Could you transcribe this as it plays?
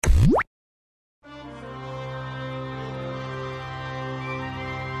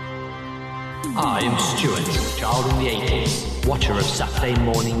I'm Stuart, child in the 80s, watcher of Saturday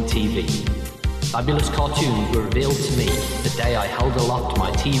morning TV. Fabulous cartoons were revealed to me the day I held aloft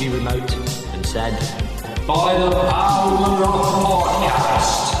my TV remote and said, "By the power of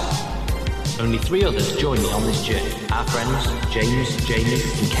podcast." Only 3 others join me on this journey. Our friends, James, Jamie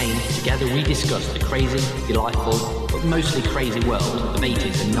and Kane. Together we discuss the crazy, delightful, but mostly crazy world of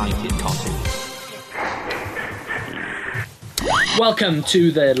 80s and 90s cartoons. Welcome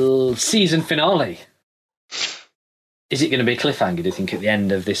to the season finale. Is it going to be a cliffhanger, do you think, at the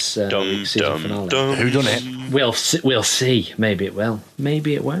end of this season finale? Who done it? We'll see. Maybe it will.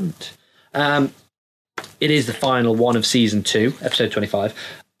 Maybe it won't. It is the final one of season 2, episode 25.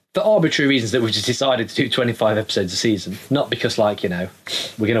 For arbitrary reasons that we've just decided to do 25 episodes a season. Not because, we're going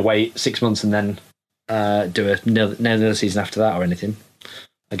to wait 6 months and then do another season after that or anything,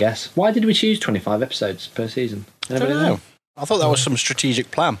 I guess. Why did we choose 25 episodes per season? I don't know. I thought that was some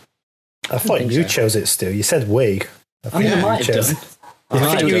strategic plan. I thought you chose it, Stu. You said we. I think I might have done.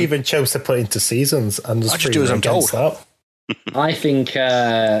 I think you even chose to put it into seasons and just do as I'm told. That. I think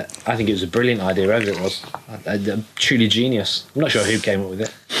it was a brilliant idea, whatever it was. Truly genius. I'm not sure who came up with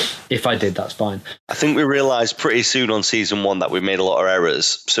it. If I did, that's fine. I think we realised pretty soon on season 1 that we made a lot of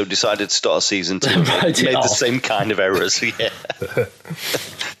errors, so decided to start season 2 and made the same kind of errors. Yeah.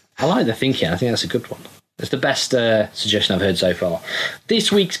 I like the thinking. I think that's a good one. It's the best suggestion I've heard so far.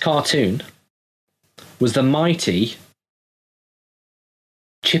 This week's cartoon was the mighty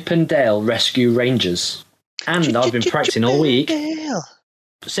Chip and Dale Rescue Rangers. And I've been practicing all week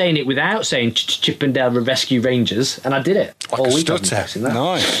saying it without saying Chip and Dale Rescue Rangers, and I did it all week. I've been practicing that.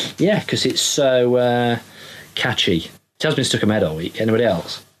 Nice. Yeah, because it's so catchy. It has been stuck in my head all week. Anybody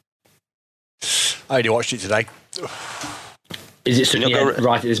else? I only watched it today. Is it stuck in your head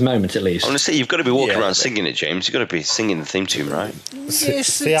right at this moment, at least? Honestly, you've got to be walking around singing it, James. You've got to be singing the theme tune, right?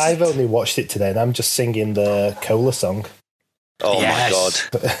 Yes, See, I've only watched it today, and I'm just singing the Cola song. Oh, my God.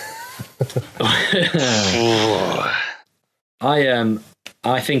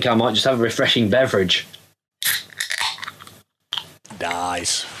 I think I might just have a refreshing beverage.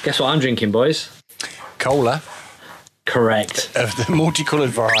 Nice. Guess what I'm drinking, boys? Cola. Correct. Of the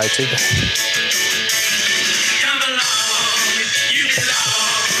multicoloured variety.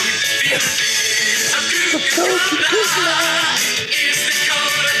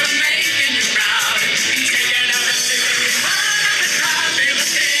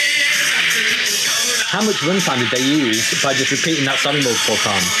 How much runtime did they use by just repeating that song multiple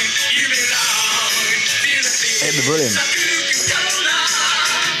times? It'd be brilliant.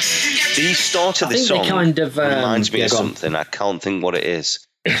 The start of this song reminds me of something. I can't think what it is.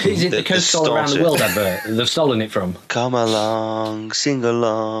 Is it the Coca-Cola Around the World advert they've stolen it from? Come along, sing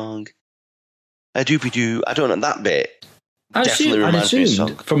along. A doopy-doo. I don't know that bit. I'd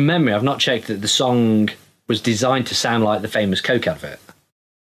assumed, from memory, I've not checked, that the song was designed to sound like the famous Coke advert.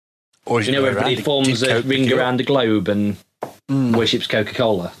 Or everybody forms a ring around the globe and worships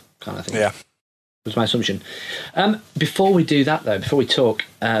Coca-Cola kind of thing. Yeah. Was my assumption. Before we do that, though, before we talk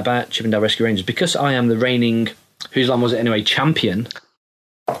about Chip and Dale Rescue Rangers, because I am the reigning, whose line was it anyway, champion.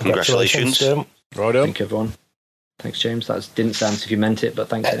 Congratulations. Right on. Thank you, everyone. Thanks, James. That didn't sound as if you meant it, but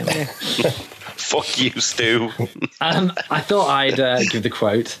thanks anyway. Fuck you, Stu. I thought I'd give the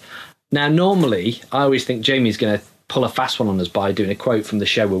quote. Now, normally, I always think Jamie's going to pull a fast one on us by doing a quote from the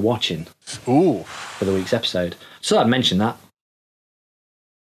show we're watching. Ooh. For the week's episode. So I'd mention that.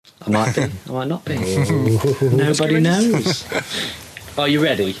 I might be. I might not be. Nobody knows. Are you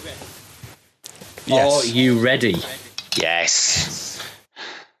ready? Yes. Are you ready? Yes.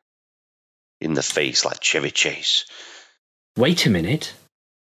 In the face like Chevy Chase. Wait a minute.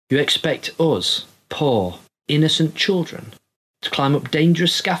 You expect us, poor, innocent children, to climb up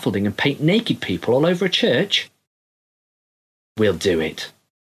dangerous scaffolding and paint naked people all over a church? We'll do it.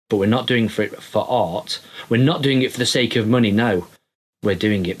 But we're not doing it for art. We're not doing it for the sake of money, no. We're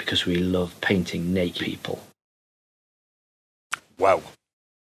doing it because we love painting naked people. Wow.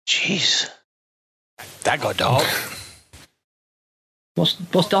 Jeez. That got dark. What's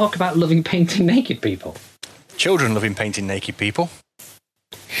dark about loving painting naked people? Children loving painting naked people.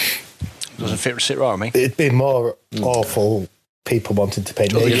 Doesn't sit right with me. It'd be more awful people wanting to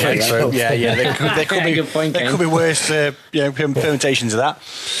paint naked people. Yeah. There could be worse permutations of that.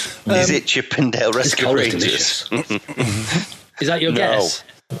 Is it Chip and Dale Rescue Rangers? Is that your guess?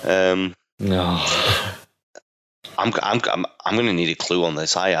 No. I'm going to need a clue on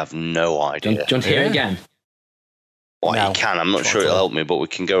this. I have no idea. Do you want to hear it again? Well, no. You can. I'm not sure it'll help me, but we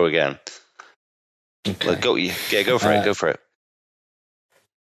can go again. Okay. Go for it. Go for it.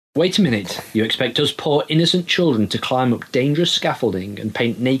 Wait a minute. You expect us poor innocent children to climb up dangerous scaffolding and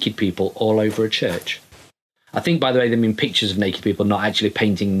paint naked people all over a church? I think, by the way, they mean pictures of naked people, not actually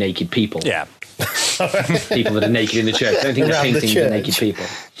painting naked people. Yeah. People that are naked in the church. I don't think they're painting the naked people.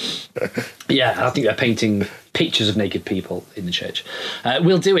 Yeah, I think they're painting pictures of naked people in the church.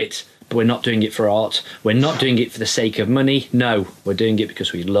 We'll do it, but we're not doing it for art. We're not doing it for the sake of money. No, we're doing it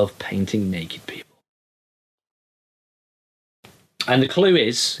because we love painting naked people. And the clue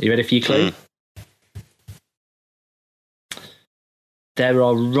is, are you ready for your clue? There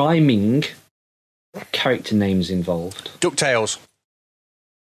are rhyming character names involved. DuckTales.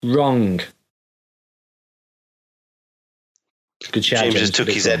 Wrong. Good shout. James just took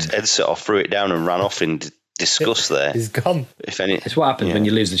his headset off, threw it down, and ran off in disgust there. He's gone. If any, it's what happens when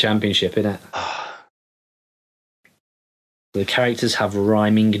you lose the championship, isn't it? The characters have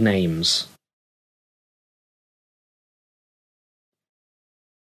rhyming names.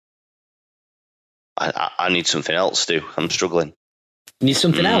 I need something else, Stu. I'm struggling. You need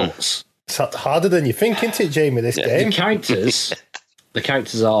something else? It's harder than you think, isn't it, Jamie, this game? The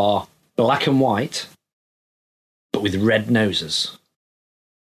characters are black and white, but with red noses.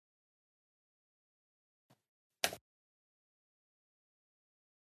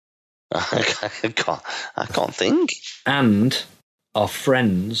 I can't think. And are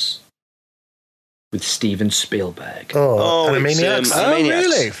friends with Steven Spielberg. Animaniacs. Oh,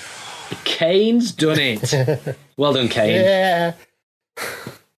 really? Kane's done it. Well done, Kane. Yeah.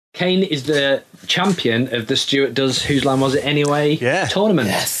 Kane is the champion of the Stuart Does Whose Line Was It Anyway tournament.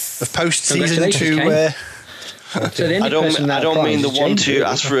 Yes. The post-season 2... So the only I don't mean the one to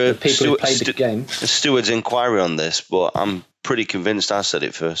ask for a game. steward's inquiry on this, but I'm pretty convinced I said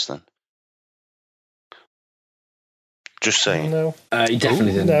it first then. Just saying. No. You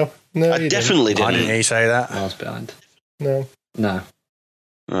definitely didn't. No, I definitely didn't. Why didn't he say that? I was behind. No.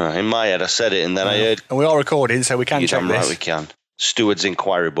 In my head, I said it, and then I heard... And we are recording, so we can check this. Right, we can. Steward's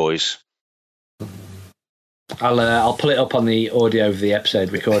inquiry, boys. I'll pull it up on the audio of the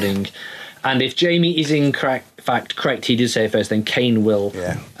episode recording. And if Jamie is in fact correct, he did say it first, then Kane will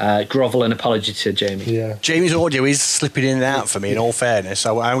grovel an apology to Jamie. Yeah. Jamie's audio is slipping in and out for me, in all fairness,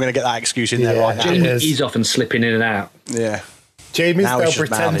 so I'm going to get that excuse in there right now. Jamie is often slipping in and out. Yeah. Jamie's now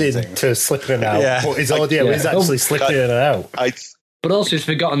pretending to slip in and out, but his audio is actually slipping in and out. But also he's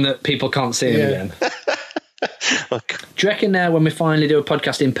forgotten that people can't see him again. Do you reckon when we finally do a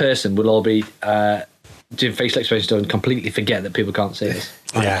podcast in person, we'll all be doing facial expressions and completely forget that people can't see us?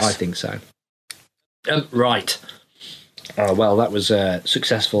 Yes. I think so. Right. Well, that was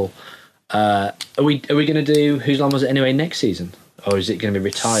successful. Are we going to do Whose Line Was It Anyway next season? Or is it going to be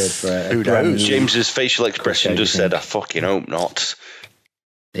retired for Who knows? James's facial expression just said, I fucking hope not.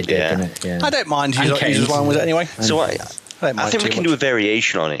 It did, didn't it? Yeah. I don't mind Whose Line Was It Anyway. So I think we can do a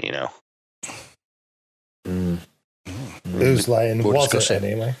variation on it, Whose line was it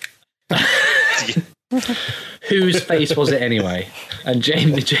anyway? Whose face was it anyway? And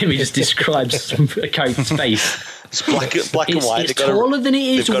Jamie just describes a character's face. It's black and white. It's taller than it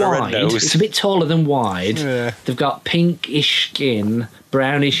is wide. It's a bit taller than wide. Yeah. They've got pinkish skin,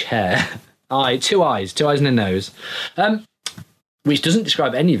 brownish hair, two eyes and a nose. Which doesn't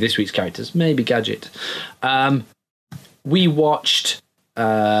describe any of this week's characters. Maybe Gadget. We watched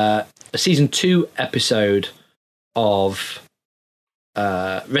a season 2 episode of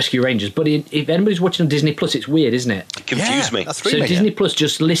Rescue Rangers, but if anybody's watching on Disney Plus, it's weird, isn't it? It confused me. So Disney Plus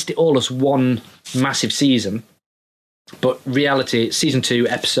just list it all as one massive season, but reality, it's season 2,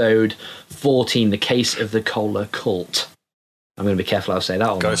 episode 14, The Case of the Kohler Cult. I'm going to be careful how I say that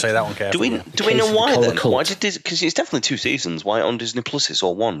one. Got to say that one carefully. Do we know why then? Why did because it's definitely 2 seasons. Why on Disney Plus it's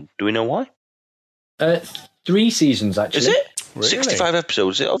all one? Do we know why? 3 seasons actually. Is it? Really? 65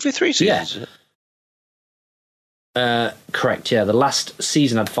 episodes. Is it over 3 seasons? Yeah. Correct. Yeah, the last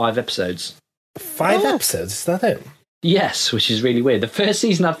season had 5 episodes. 5 episodes? Is that it? Yes, which is really weird. The first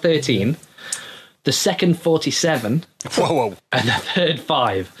season had 13. The second 47, whoa, and the third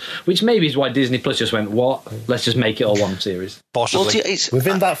 5, which maybe is why Disney Plus just went, what? Let's just make it all one series. Possibly.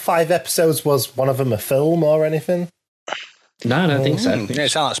 Within that 5 episodes, was one of them a film or anything? No, I don't think so. Yeah, it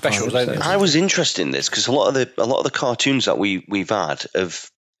sounds like specials, don't it? I was interested in this because a lot of the cartoons that we've had have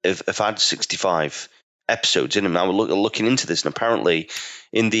had 65 episodes in them. I was looking into this, and apparently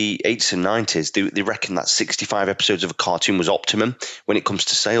in the 80s and 90s, they reckon that 65 episodes of a cartoon was optimum when it comes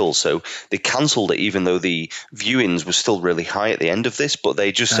to sales. So they cancelled it, even though the viewings were still really high at the end of this. But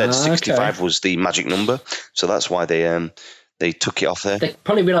they just said 65 was the magic number, so that's why they took it off there. They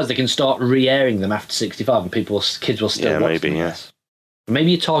probably realise they can start re-airing them after 65, and kids will still watch them. Yeah.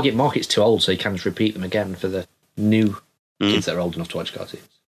 Maybe your target market's too old, so you can just repeat them again for the new kids that are old enough to watch cartoons.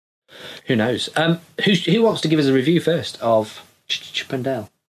 Who knows? Who wants to give us a review first of Chip and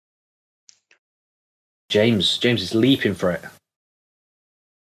Dale? James is leaping for it. I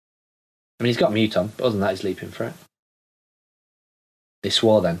mean, he's got mute on, but other than that, he's leaping for it. They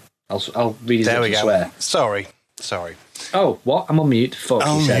swore then. I'll read his lips and swear. Sorry. Oh, what? I'm on mute. Fuck,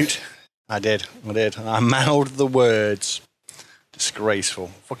 on mute. I did. I mouthed the words.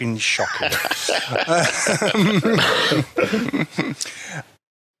 Disgraceful. Fucking shocking.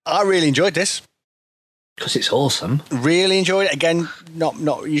 I really enjoyed this. Because it's awesome. Really enjoyed it. Again, not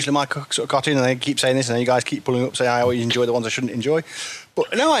usually my sort of cartoon, and I keep saying this, and then you guys keep pulling up saying I always enjoy the ones I shouldn't enjoy.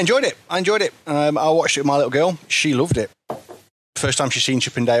 But no, I enjoyed it. I watched it with my little girl. She loved it. First time she's seen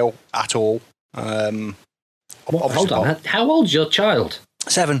Chip and Dale at all. Hold on. How old's your child?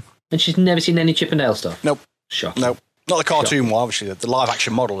 7. And she's never seen any Chip and Dale stuff? Nope. Shocking. Nope. Not the cartoon one, obviously. The live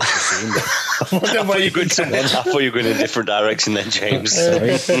action model she's seen. I thought you were going in a different direction then, James.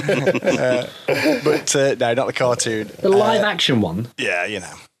 But no, not the cartoon. The live action one? Yeah, you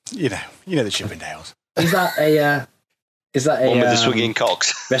know the Chip and Dales. Is that a one with the swinging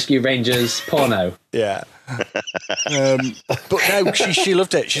cocks? Rescue Rangers porno? Yeah. But no, she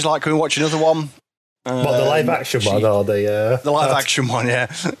loved it. She's like, can we watch another one? What, the live action one or the live action one? Yeah.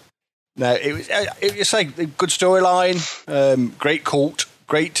 No, it was a good storyline. Great cult.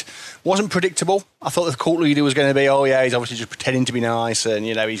 Great. Wasn't predictable. I thought the cult leader was going to be, he's obviously just pretending to be nice, and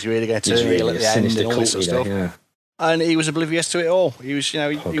he's really going to turn real at the end and all this sort of stuff. Yeah. And he was oblivious to it all. He was,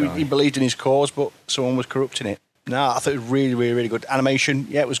 he believed in his cause, but someone was corrupting it. No, I thought it was really, really, really good. Animation,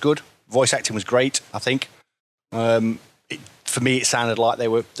 yeah, it was good. Voice acting was great, I think. For me, it sounded like they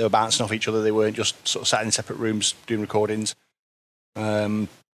were bouncing off each other. They weren't just sort of sat in separate rooms doing recordings.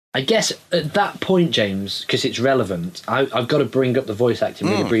 I guess at that point, James, because it's relevant, I've got to bring up the voice acting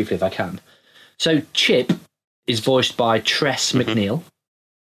really briefly if I can. So Chip is voiced by Tress MacNeille.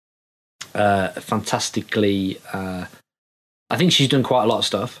 Fantastically, I think she's done quite a lot of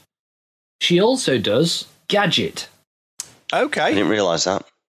stuff. She also does Gadget. Okay. I didn't realise that.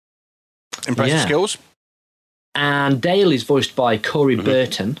 Impressive skills. And Dale is voiced by Corey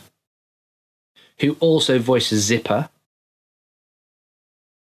Burton, who also voices Zipper.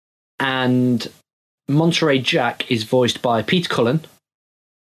 And Monterey Jack is voiced by Peter Cullen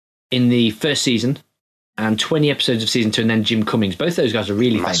in the first season and 20 episodes of season 2, and then Jim Cummings. Both those guys are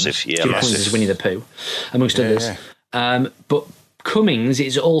really famous. Yeah, Jim Cummings is Winnie the Pooh, amongst others. Yeah. But Cummings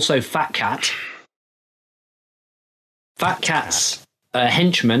is also Fat Cat. Fat Cat's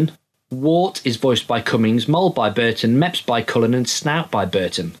henchman, Wart, is voiced by Cummings, Mole by Burton, Meps by Cullen, and Snout by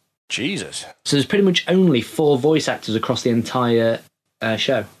Burton. Jesus. So there's pretty much only 4 voice actors across the entire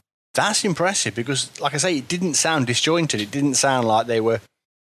show. That's impressive because, like I say, it didn't sound disjointed. It didn't sound like they were,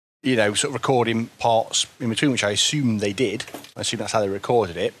 sort of recording parts in between, which I assume they did. I assume that's how they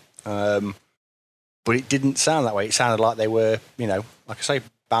recorded it. But it didn't sound that way. It sounded like they were, like I say,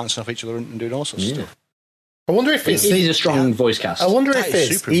 bouncing off each other and doing all sorts of stuff. I wonder if it is a strong voice cast. I wonder if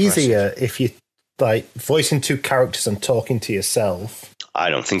it's easier if you voicing 2 characters and talking to yourself. I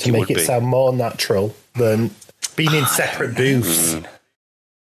don't think to make it sound more natural than being in separate booths.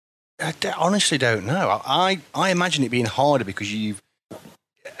 I honestly don't know. I imagine it being harder because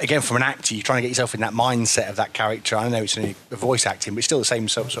again, from an actor, you're trying to get yourself in that mindset of that character. I know it's only a voice acting, but it's still the same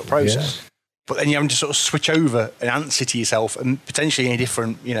sort of process. Yeah. But then you're having to sort of switch over and answer to yourself and potentially in a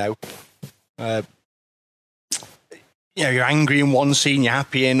different, you're angry in one scene, you're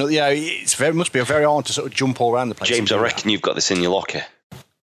happy in, must be very hard to sort of jump all around the place. James, I reckon you've got this in your locker.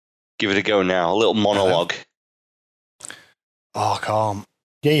 Give it a go now. A little monologue. I can't.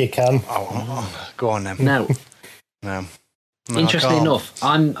 Yeah, you can. Go on then. No. No. Interestingly enough,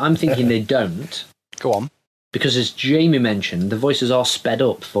 I'm thinking they don't. Go on. Because as Jamie mentioned, the voices are sped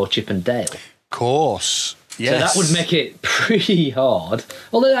up for Chip and Dale. Of course. Yes. So that would make it pretty hard.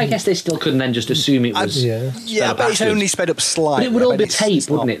 Although I guess they still couldn't then just assume it was. Yeah, but it's only sped up slightly. But it would all be tape,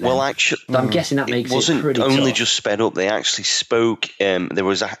 wouldn't it? Then? Well, actually, I'm guessing that makes it pretty wasn't only tough. just sped up. They actually spoke. There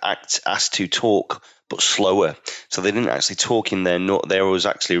was asked to talk, but slower. So they didn't actually talk in their note. They was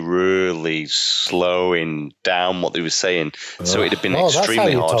actually really slowing down what they were saying. So it'd have been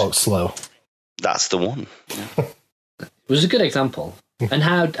extremely hard. That's how you talk slow. That's the one. Yeah. It was a good example. And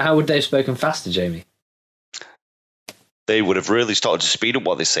how would they have spoken faster, Jamie? They would have really started to speed up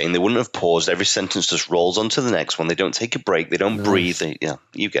what they're saying. They wouldn't have paused. Every sentence just rolls on to the next one. They don't take a break. They don't breathe.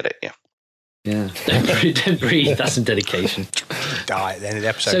 You get it. Yeah. Yeah. Don't breathe. That's some dedication. Die at the end of the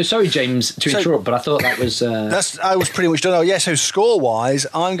episode. So sorry, James, to interrupt, but I thought that was. I was pretty much done. Oh, yeah. So score-wise,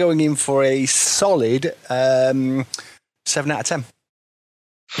 I'm going in for a solid 7 out of 10.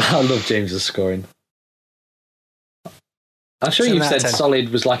 I love James's scoring. I'm sure you said Solid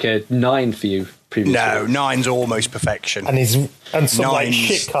was like a 9 for you previously. No, 9's almost perfection. And some like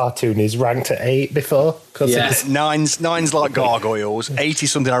shit cartoon is ranked at 8 before. Yeah, nine's like Gargoyles. 8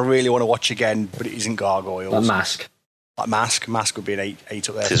 is something I really want to watch again, but it isn't Gargoyles. Like Mask. Mask would be an 8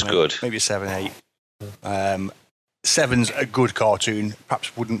 up there. It is good. Maybe a 7, 8. 7's a good cartoon.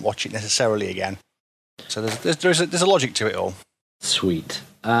 Perhaps wouldn't watch it necessarily again. So there's a logic to it all. Sweet.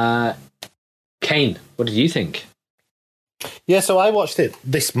 Kane, what did you think? Yeah, so I watched it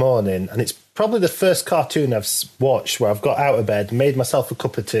this morning, and it's probably the first cartoon I've watched where I've got out of bed, made myself a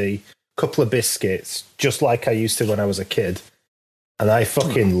cup of tea, couple of biscuits, just like I used to when I was a kid. And I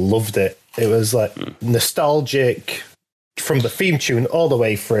fucking loved it. It was like nostalgic from the theme tune all the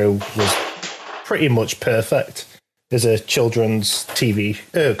way through, was pretty much perfect as a children's TV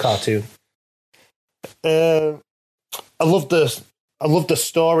cartoon. I loved the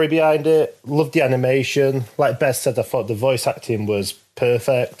story behind it. Loved the animation. Like Beth said, I thought the voice acting was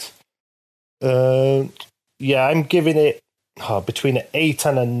perfect. Yeah, I'm giving it between an 8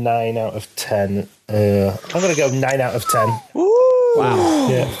 and a 9 out of 10. I'm going to go 9 out of 10. Ooh. Wow.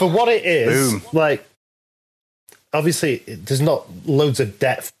 Yeah, for what it is, Boom. like, obviously, there's not loads of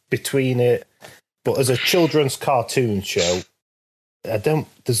depth between it, but as a children's cartoon show,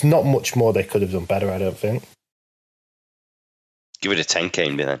 there's not much more they could have done better, I don't think. Give it a 10,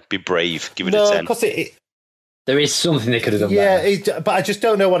 Kane, then. Be brave. Give it No, a 10. because there is something they could have done yeah, better. but I just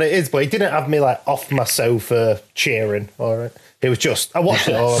don't know what it is. But it didn't have me like off my sofa cheering. All right, it was just I watched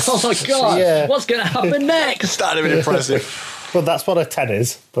it all. Oh my god! Yeah. What's going to happen next? That'd have been impressive. Well, that's what a 10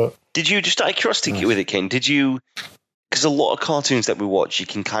 is. But Did you, just out of curiosity with it, Kane, because a lot of cartoons that we watch, you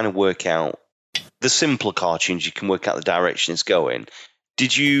can kind of work out, the simpler cartoons, you can work out the direction it's going.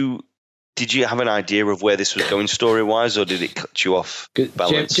 Did you have an idea of where this was going story-wise, or did it cut you off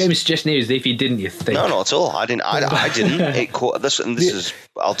balance? James just knew as if he didn't, you think? No, not at all. I didn't. I didn't. It caught this, and this is.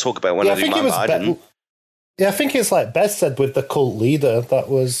 I'll talk about when I do mine, but I didn't. Yeah, I think it's like Beth said with the cult leader. That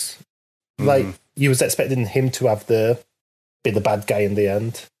was like you was expecting him to be the bad guy in the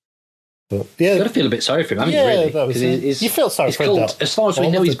end. But yeah, You've got to feel a bit sorry for him, haven't you? Really? That was you feel sorry for him. As far as we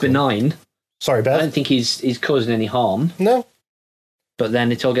know, he's benign. Sorry, Beth. I don't think he's causing any harm. No. But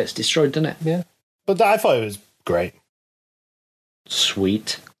then it all gets destroyed, doesn't it? Yeah. But I thought it was great.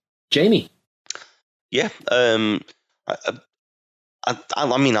 Sweet. Jamie? Yeah. I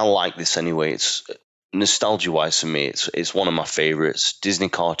mean, I like this anyway. It's nostalgia-wise for me. It's one of my favourites. Disney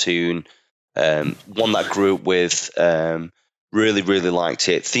cartoon. One that I grew up with. Really, really liked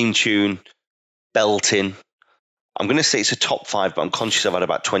it. Theme tune. Belting. I'm going to say it's a top 5, but I'm conscious I've had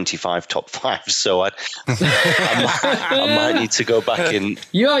about 25 top 5s, so I might need to go back in.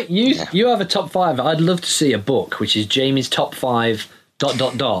 You have a top 5. I'd love to see a book, which is Jamie's top 5 ...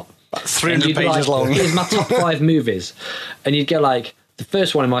 300 pages long. Here's my top 5 movies. And you'd go like, the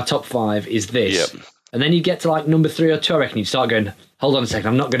first one in my top 5 is this. Yep. And then you get to like number 3 or 2, I reckon you'd start going, hold on a second,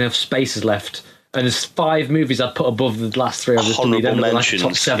 I'm not going to have spaces left. And there's 5 movies I'd put above the last 3 I've just done. Honourable mentions.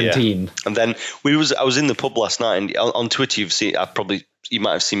 Like top 17. Yeah. And then I was in the pub last night, and on Twitter you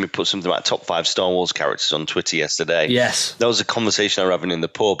might have seen me put something about top 5 Star Wars characters on Twitter yesterday. Yes. That was a conversation I was having in the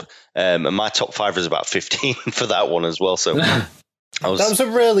pub. And my top 5 was about 15 for that one as well. So that was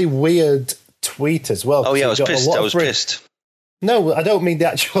a really weird tweet as well. Oh yeah, I was pissed. No, I don't mean the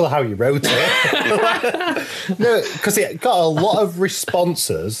actual how you wrote it. No, because it got a lot of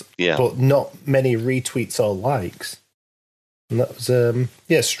responses, but not many retweets or likes. And that was,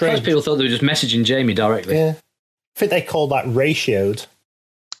 strange. Most people thought they were just messaging Jamie directly. Yeah. I think they call that ratioed.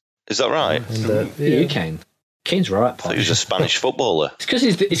 Is that right? And, You, Kane. Kane's right, I thought he was a Spanish footballer. It's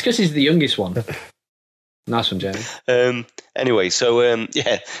because he's the youngest one. Nice one, Jamie. Anyway, so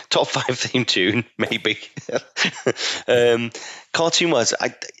top 5 theme tune, maybe. Cartoon-wise,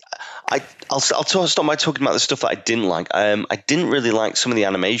 I'll stop by talking about the stuff that I didn't like. I didn't really like some of the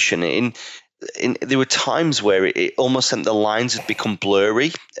animation. There were times where it almost seemed the lines had become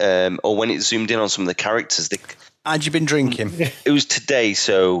blurry, or when it zoomed in on some of the characters. Had you been drinking? It was today,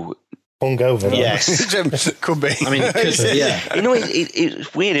 so... Hungover. Yes. Could be. I mean, yeah. You know,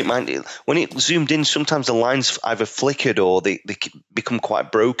 it's weird. When it zoomed in, sometimes the lines either flickered or they become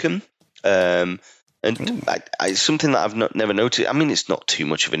quite broken. It's something that I've never noticed. I mean, it's not too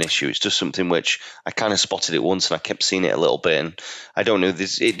much of an issue. It's just something which I kind of spotted it once and I kept seeing it a little bit. And I don't know,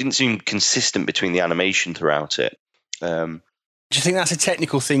 it didn't seem consistent between the animation throughout it. Do you think that's a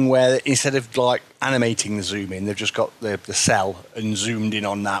technical thing where instead of like animating the zoom in, they've just got the cell and zoomed in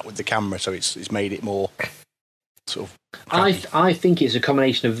on that with the camera, so it's made it more sort of... I think it's a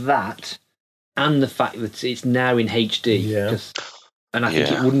combination of that and the fact that it's now in HD. Yeah. And I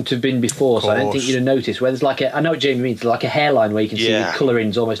think it wouldn't have been before, so I don't think you'd have noticed. Where there's like I know what Jamie means, like a hairline where you can see the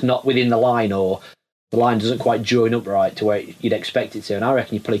coloring's almost not within the line, or the line doesn't quite join up right to where you'd expect it to. And I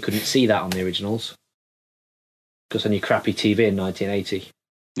reckon you probably couldn't see that on the originals. Because on your crappy TV in 1980.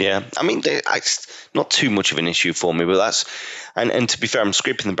 Yeah, I mean, it's not too much of an issue for me, but that's... And to be fair, I'm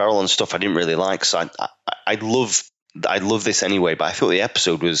scraping the barrel on stuff I didn't really like, so I love this anyway, but I thought the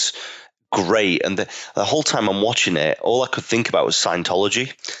episode was great, and the whole time I'm watching it, all I could think about was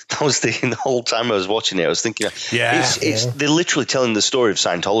Scientology. That was the whole time I was watching it. I was thinking, they're literally telling the story of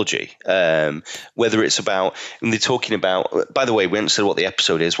Scientology. Whether it's about, and they're talking about. By the way, we haven't said what the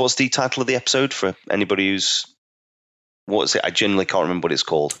episode is. What's the title of the episode for anybody who's? What's it? I genuinely can't remember what it's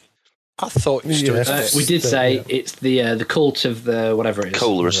called. I thought we did say it's the cult of the whatever it is,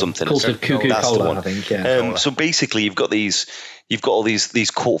 Cola or something. Cult of Cuckoo Cola, I think. Yeah. So basically, you've got all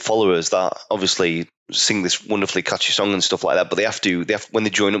these cult followers that obviously sing this wonderfully catchy song and stuff like that, but they have to when they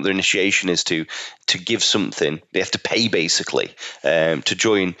join up, their initiation is to give something. They have to pay basically to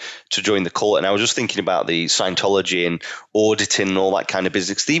join the cult. And I was just thinking about the Scientology and auditing and all that kind of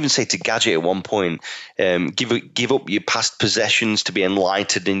business. They even say to Gadget at one point, give up your past possessions to be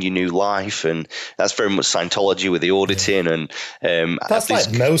enlightened in your new life, and that's very much Scientology with the auditing. And that's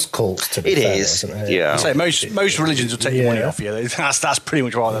like most cults. To be fair, is, isn't it? yeah. I say most religions will take your money off you. That's pretty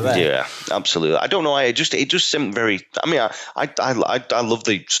much why they're there. Yeah, absolutely. I don't know. It just seemed very. I mean, I love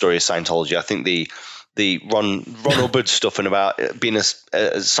the story of Scientology. I think the Ron Hubbard stuff and about being a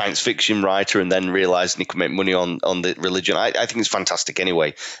science fiction writer and then realizing he could make money on the religion. I think it's fantastic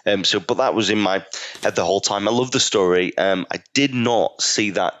anyway. But that was in my head the whole time. I love the story. I did not see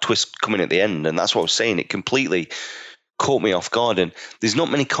that twist coming at the end, and that's what I was saying. It completely caught me off guard. And there's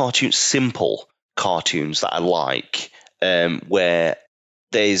not many simple cartoons that I like where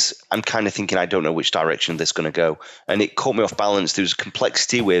I'm kind of thinking I don't know which direction this is going to go, and it caught me off balance. There was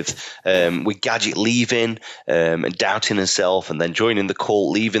complexity with Gadget leaving and doubting herself, and then joining the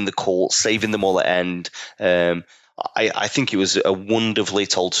cult, leaving the cult, saving them all at the end. I think it was a wonderfully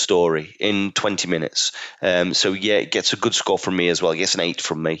told story in 20 minutes. It gets a good score from me as well. It gets an 8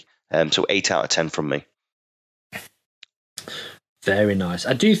 from me. So 8 out of 10 from me. Very nice.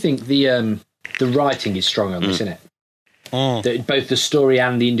 I do think the writing is strong on this, isn't it? Both the story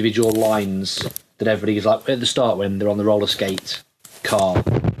and the individual lines that everybody is like at the start when they're on the roller skate car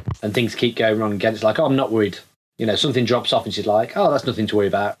and things keep going wrong again. It's like, oh, I'm not worried. Something drops off and she's like, oh, that's nothing to worry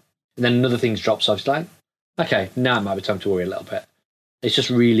about. And then another thing drops off. She's like, okay, now it might be time to worry a little bit. It's just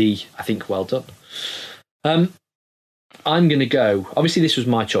really, I think, well done. I'm going to go. Obviously, this was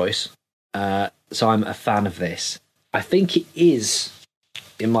my choice, so I'm a fan of this. I think it is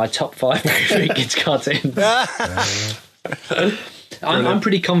in my top 5 favorite kids cartoons. I'm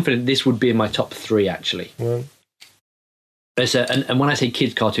pretty confident this would be in my top 3, actually. Well. And when I say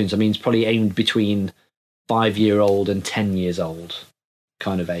kids cartoons, I mean it's probably aimed between 5-year-old and 10 years old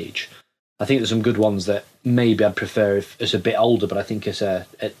kind of age. I think there's some good ones that maybe I'd prefer if it's a bit older, but I think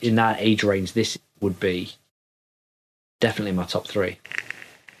in that age range, this would be definitely my top 3.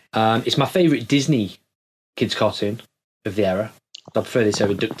 It's my favourite Disney kids cartoon of the era. I prefer this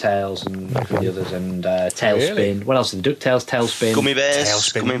over DuckTales and the others, and Tailspin. Really? What else is the DuckTales, Tailspin? Gummy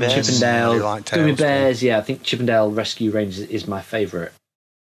Bears. Chippendale. Really like Gummy Bears, yeah. I think Chippendale Rescue Rangers is my favourite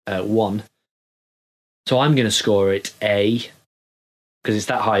one. So I'm going to score it A, because it's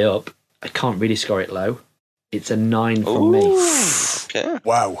that high up. I can't really score it low. It's a 9 from me. Okay.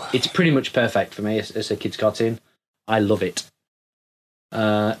 Wow. It's pretty much perfect for me as a kids' cartoon. I love it.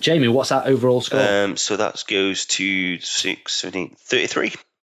 Jamie, what's that overall score? So that goes to 6, 7, 8, 33. Does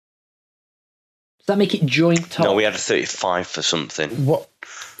that make it joint top? No, we had a 35 for something. What?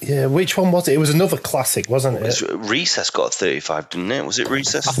 Yeah, which one was it? It was another classic, wasn't it? Recess got a 35, didn't it? Was it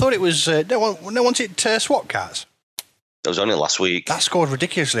Recess? I thought it was... no, was it SWAT Cats? That was only last week. That scored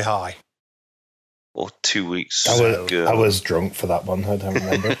ridiculously high. Or 2 weeks ago. I was drunk for that one. I don't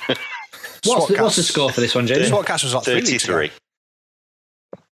remember. What's the score for this one, Jamie? SWAT Cats was like 33.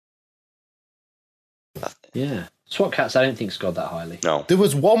 Yeah. SWAT Cats, I don't think scored that highly. No. There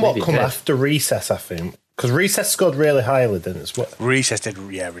was one what come after Recess, I think. Because Recess scored really highly, didn't it? Recess did,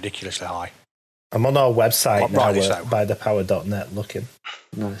 ridiculously high. I'm on our website now, bythepower.net, looking.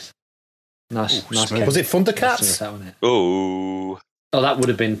 Nice. Ooh, nice. Was it Thundercats? Oh, that would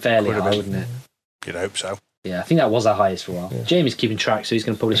have been fairly high, wouldn't it? You'd hope so. Yeah, I think that was our highest for a while. Yeah. Jamie's keeping track, so he's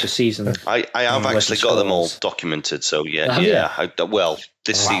going to publish a season. I have actually got them all documented, so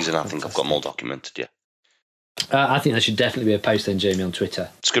this season I think I've got them all documented, yeah. I think there should definitely be a post then, Jamie, on Twitter.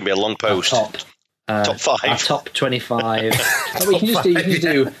 It's going to be a long post. Top 5. Top 25. You can just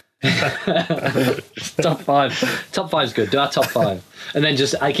do Top five. Top five's good. Do our top five. And then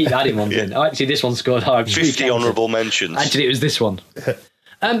I keep adding ones in. Oh, actually, this one scored high. 50 honourable mentions. Actually, it was this one.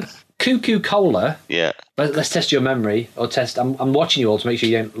 Cuckoo Cola. Yeah. Let's test your memory, or test. I'm watching you all to make sure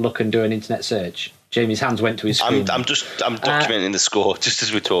you don't look and do an internet search. Jamie's hands went to his screen. I'm documenting the score just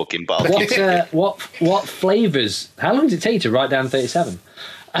as we're talking. But what flavours? How long did it take you to write down 37?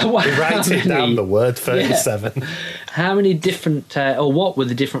 Writing down the word 37. Yeah. How many different, or what were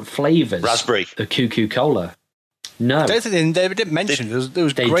the different flavours? Raspberry. Of Cuckoo Cola. No. I don't think they didn't mention it. There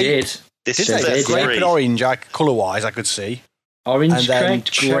was They grape. did. This Did is they? the Grape three. and orange, colour-wise, I could see. Orange is And then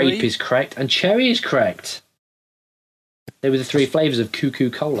correct, cherry? grape is correct, and cherry is correct. They were the three flavours of Cuckoo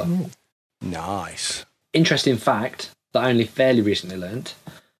Cola. Nice. Interesting fact that I only fairly recently learnt.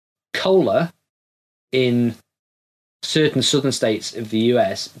 Cola in certain southern states of the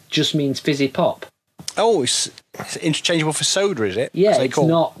US just means fizzy pop. Oh, it's interchangeable for soda, is it? Yeah, Is it it's called-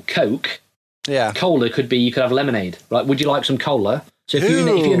 not Coke. Yeah. Cola could be, you could have lemonade. Like, would you like some cola? So if you're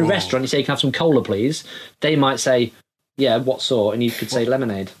in a Ooh. restaurant, you say, can I have some cola, please? They might say, yeah, what sort? And you could say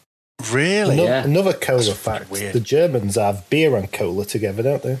lemonade. Really? Yeah. Another cola That's fact. weird. The Germans have beer and cola together,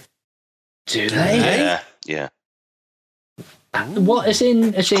 don't they? Do they? Yeah. What? It's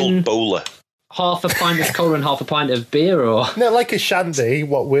It's called in bowler. half a pint of cola and half a pint of beer, or No, like a shandy.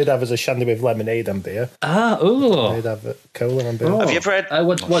 What we'd have is a shandy with lemonade and beer. oh, They'd have cola and beer. Oh. Have you ever had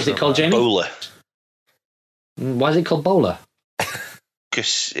what is it called, Jamie? bowler? Why is it called bowler?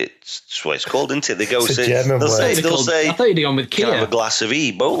 Because it's what it's called, isn't it? They go It's a say, German they'll word. say, It's they'll called- say, I thought you'd gone with can I have Kia. a glass of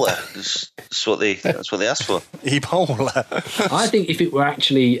bowler? That's what they ask for. Ebola. I think if it were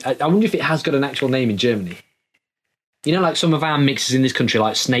actually, I wonder if it has got an actual name in Germany. You know, like some of our mixes in this country,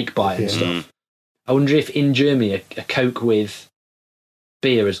 like Snakebite and Yeah. stuff. I wonder if in Germany a Coke with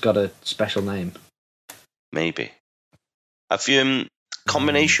beer has got a special name. Maybe. Have you,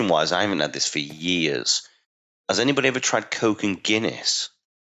 combination wise, I haven't had this for years. Has anybody ever tried Coke and Guinness?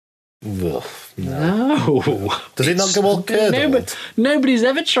 Ugh, no. No. Does it not go all curdled? Nobody's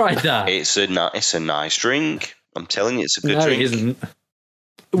ever tried that. It's a nice drink. I'm telling you, it's a good No, drink. it isn't.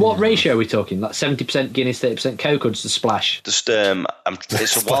 What ratio are we talking? Like 70% Guinness, 30% Coke, or just a splash? Just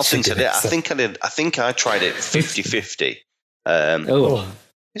it's a while since I did. Guinness. I think I tried it 50-50. Oh,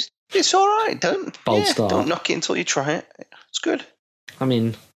 It's all right. Bold start. Don't knock it until you try it. It's good. I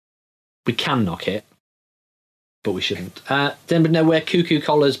mean, we can knock it, but we shouldn't. Does anybody know where Cuckoo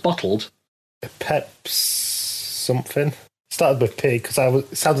Cola's bottled? Peps something. Started with P because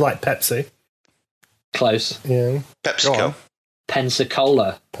it sounded like Pepsi. Close. Yeah. Go PepsiCo. on.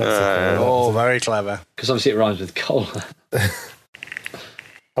 Pensacola, Pepsi. Oh, very clever. because obviously it rhymes with cola.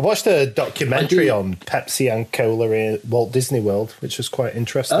 I watched a documentary I do. on Pepsi and cola in Walt Disney World, which was quite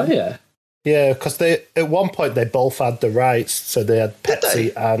interesting. Oh, yeah. Yeah, because they at one point they both had the rights, so they had Did Pepsi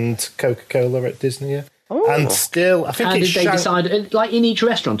they? and Coca-Cola at Disney. Yeah. Oh. And still, I think How did it's they decide, like in each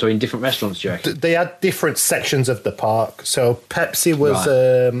restaurant or in different restaurants, do you reckon? they had different sections of the park. So Pepsi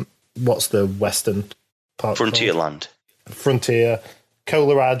was what's the western part? called? Frontierland. Frontier.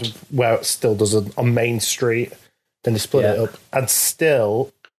 Cola had where it still does it on Main Street. Then they split it Yeah. up, and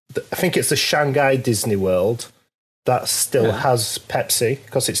still, I think it's the Shanghai Disney World that still Yeah. has Pepsi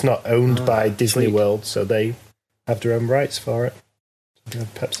because it's not owned by Disney sweet. World, so they have their own rights for it. They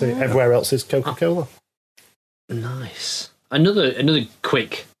have Pepsi. Everywhere else is Coca-Cola. Nice. Another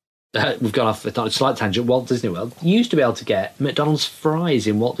quick. We've gone off a slight tangent. Walt Disney World. You used to be able to get McDonald's fries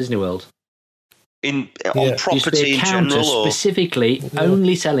in Walt Disney World. On Yeah. There used to be property a in counter general, or specifically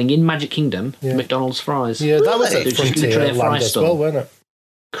only selling in Magic Kingdom Yeah. McDonald's fries. Yeah, that was Really? at It's just literally a Frontierland fry as stall. well, wasn't it?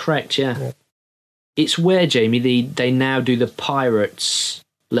 Correct, yeah. Yeah. It's where, Jamie, they now do the pirates'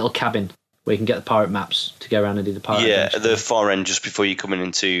 little cabin where you can get the pirate maps to go around and do the pirate yeah, adventure. the far end just before you're coming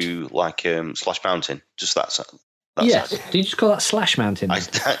into like Slash Mountain. Just that side. Yes. Did you just call that Slash Mountain?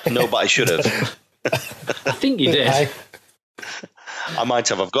 No, but I should have. I think you did. I might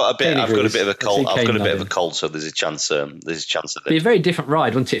have. I've got a bit. Kane I've got a agrees. bit of a I cold. see I've Kane got a bit of a nodding. cold, so there's a chance. There's a chance of It'd be a it. very different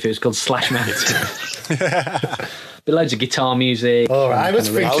ride, wouldn't it, if it was called Slash Mountain? Be loads of guitar music. All right, I was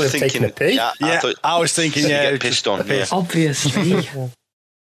and kind of thinking I was of taking thinking. a pee. Yeah, Yeah, thought I was thinking, you yeah. get pissed on. Yeah. Obviously.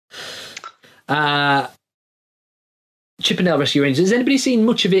 Chippendale Rescue Rangers. Has anybody seen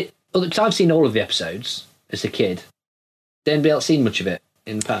much of it? Because I've seen all of the episodes as a kid. Has anybody else seen much of it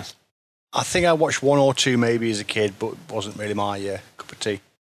in the past? I think I watched one or two maybe as a kid, but wasn't really my cup of tea.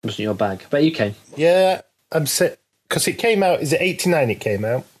 Wasn't your bag. But you came. Yeah, I'm sick because it came out. Is it 89? It came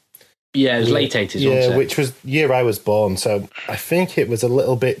out. Yeah, it was late 80s, Yeah, wasn't it? which was the year I was born. So I think it was a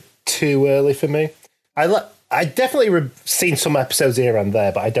little bit too early for me. I definitely seen some episodes here and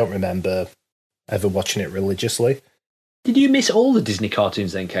there, but I don't remember ever watching it religiously. Did you miss all the Disney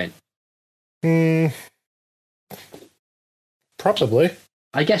cartoons then, Kane? Probably.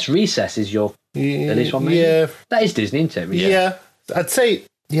 I guess Recess is your earliest one, maybe? Yeah. That is Disney, isn't it? Recess? Yeah. I'd say,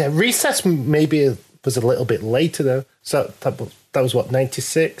 Recess maybe was a little bit later, though. So that was what,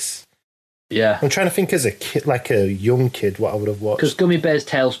 96? Yeah. I'm trying to think as a kid, like a young kid, what I would have watched. Because Gummy Bears,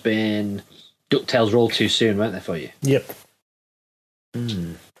 Tailspin, DuckTales were all too soon, weren't they, for you? Yep.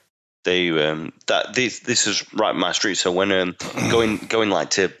 They this is right my street. So when going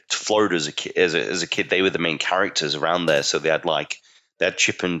like to Florida as a kid, they were the main characters around there. So they had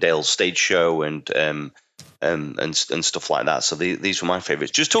Chip and Dale's stage show and stuff like that. So these were my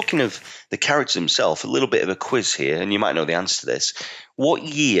favorites. Just talking of the characters themselves, a little bit of a quiz here, and you might know the answer to this. What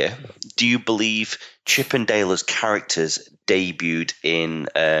year do you believe Chip and Dale as characters debuted in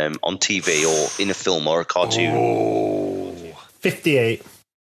on TV or in a film or a cartoon? 58.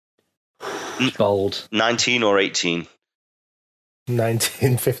 Bold. 19 or 18?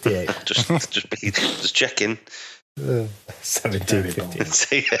 1958. just checking.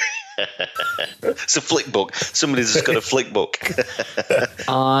 1758. It's a flick book. Somebody's just got a flick book.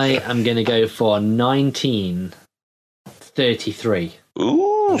 I am going to go for 1933.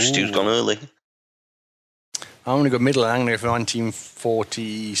 Ooh, Stu's gone early. I'm going to go middle, and I'm going to go for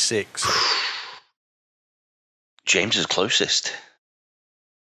 1946. James is closest.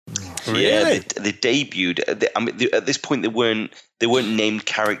 Really? Yeah, they debuted. At this point, they weren't named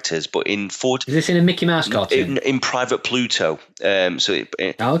characters, but in Is this in a Mickey Mouse cartoon? in Private Pluto. Okay.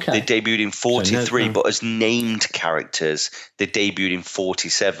 They debuted in 43, no. but as named characters, they debuted in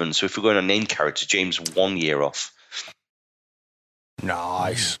 47. So if we're going on named characters, James 1 year off.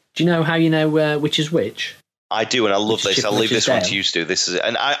 Nice. Do you know how you know which is which? I do, and I love this. I'll leave this one to Dale? you, Stu. This is,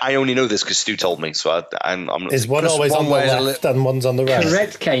 and I only know this because Stu told me. So I'm not. Is one always on the left and one's on the right?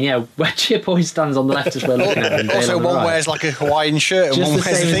 Correct, Kane. Yeah, where Chip always stands on the left as we're looking at him. Also, one wears like a Hawaiian shirt, and Just one the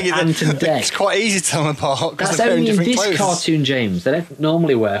wears same a thing. as Ant and Dec. It's quite easy to tell them apart because That's they're wearing only in different this clothes. cartoon, James. They don't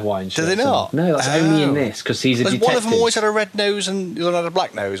normally wear Hawaiian shirts. Do they not? No, that's only in Oh. this because he's a Has detective. one of them always had a red nose and the other had a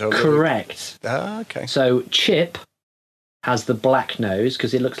black nose? Or Correct. Okay. So Chip has the black nose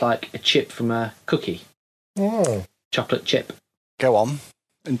because it looks like a chip from a cookie, Oh. chocolate chip. Go on.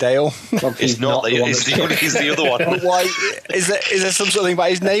 And Dale. Well, It's not. the one It's that's- he's the other one. But why? Is there some sort of thing about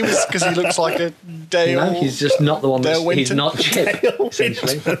his name? Because he looks like a Dale. No, he's just not the one. Dale That's, he's Winton? not Chip. Dale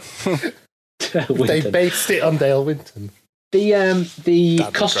Essentially, Dale They Winton. based it on Dale Winton. The That'd be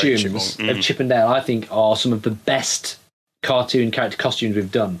great, costumes Chipmunk. of Chip and Dale, I think, are some of the best cartoon character costumes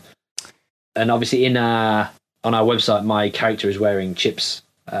we've done. And obviously, on our website, my character is wearing Chip's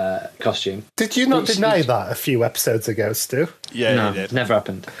costume. Did you not It's- deny that a few episodes ago, Stu? Yeah, No, he did. never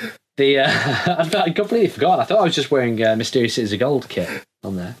happened. I completely forgot. I thought I was just wearing Mysterious Cities of Gold kit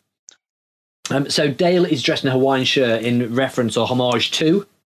on there. So Dale is dressed in a Hawaiian shirt in reference or homage to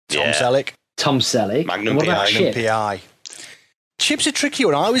Tom Yeah. Selleck. Tom Selleck. Magnum And what about PI. Chip? PI. Chip's a tricky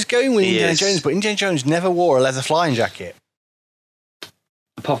one. I was going with He Indiana is. Jones, but Indiana Jones never wore a leather flying jacket.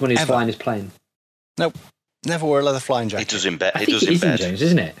 Apart from when he's Ever. flying his plane. Never wore a leather flying He jacket. does in bed. I He think does it in is bed. Jones,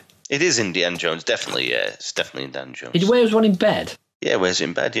 isn't it? It is Indiana Jones, definitely. Yeah, it's definitely Indiana Jones. He wears one in bed. Yeah, wears it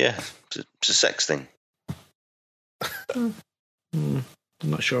in bed. Yeah, it's a sex thing. I'm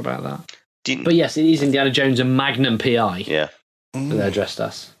not sure about that. Do you- But yes, it is Indiana Jones and Magnum PI yeah. that they're dressed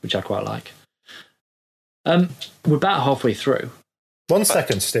as, which I quite like. We're about halfway through. 1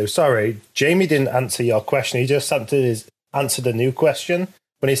 second, Stu. Sorry. Jamie didn't answer your question. He just answered a new question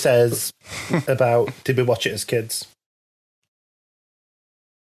when he says about did we watch it as kids?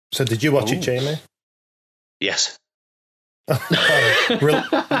 So did you watch it, Jamie? Yes.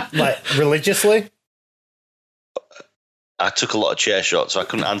 Religiously? I took a lot of chair shots, so I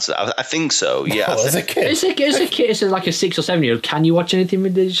couldn't answer. I think so. Yeah. Oh, as a kid? As a kid, it's like a 6 or 7 year old. Can you watch anything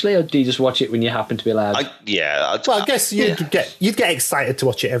religiously, or do you just watch it when you happen to be allowed? Well, I guess you'd get excited to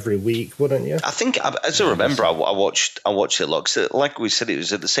watch it every week, wouldn't you? I think, as I remember, I watched it a lot. 'Cause like we said, it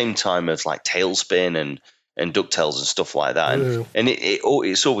was at the same time as like Tailspin and DuckTales and stuff like that. And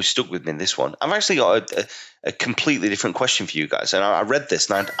it's always stuck with me, this one. I've actually got a completely different question for you guys. And I read this,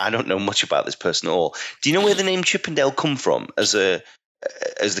 and I don't know much about this person at all. Do you know where the name Chip and Dale come from as the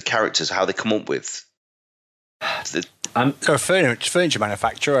characters, how they come up with? They're a furniture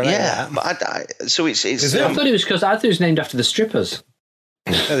manufacturer. I know Yeah, that. but so it's Is it? I thought it was named after the strippers.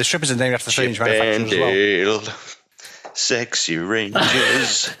 No, the strippers are named after the Chip furniture and manufacturers as well. Dale, Sexy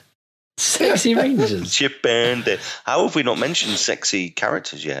Rangers. Sexy Rangers. Chip and Dale. How have we not mentioned sexy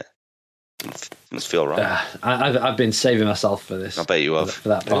characters yet? Must feel right. I've been saving myself for this. I bet you have. For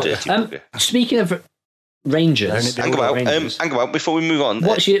that part. Dirty bugger. Speaking of Rangers. Don't Hang about. Rangers. Hang about. Before we move on,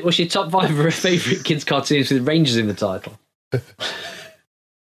 What's your top 5 favourite kids' cartoons with Rangers in the title?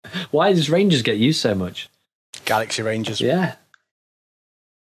 Why does Rangers get used so much? Galaxy Rangers. Yeah.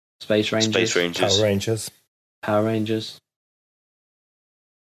 Space Rangers. Space Rangers. Power Rangers. Power Rangers.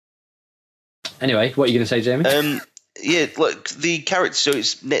 Anyway, what are you going to say, Jamie? Yeah, look, the character. So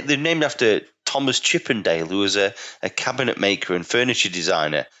they're named after Thomas Chippendale, who was a cabinet maker and furniture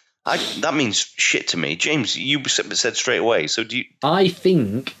designer. That means shit to me, James. You said straight away. So do you? I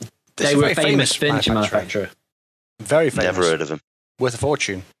think they were a very famous famous furniture manufacturer. Very famous. Never heard of him. Worth a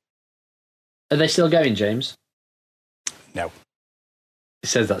fortune. Are they still going, James? No. He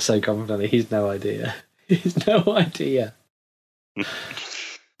says that so confidently. He's no idea. He's no idea.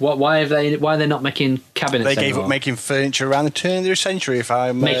 Why are they not making cabinets They gave anymore? up making furniture around the turn of the century. If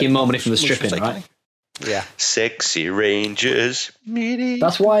I'm Making more money from the stripping, mistaken. right? Yeah. Sexy Rangers.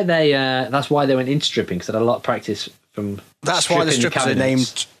 That's why they went into stripping, because they had a lot of practice from. That's why the stripping strippers are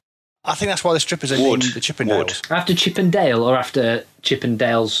cabinets. named. I think that's why the strippers are Wood. named the Chippendales. After Chippendale or after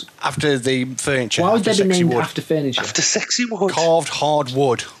Chippendales? After the furniture. Why would they after be sexy named wood. after furniture? After sexy wood. Carved hard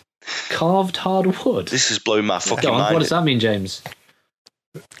wood. Carved hard wood. This is blowing my fucking Go on, mind. what does that mean, James?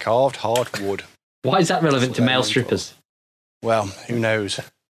 Carved hard wood. Why is that relevant to what male they're known for. strippers? Well, who knows?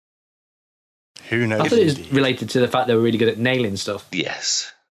 Who knows? I thought it was indeed. related to the fact they were really good at nailing stuff.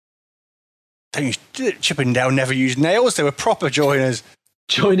 Yes. Chippendale never used nails. They were proper joiners.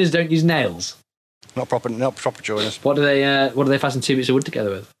 Joiners don't use nails. Not proper joiners. What do they fasten 2 bits of wood together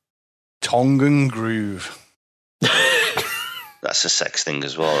with? Tongue and groove. That's a sex thing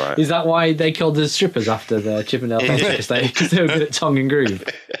as well, right? Is that why they called the strippers after the Chippendale Festival? Because they were good at tongue and groove.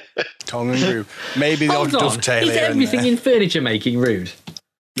 Tongue and groove. Maybe the odd Hold on. dovetail Is here and everything there. in furniture making rude?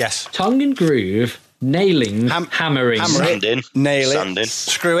 Yes. Tongue and groove, nailing, hammering, hammer it. Sanding. Nail it. Sanding.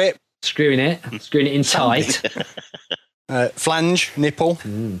 Screw it. screwing it in tight, Flange. Nipple.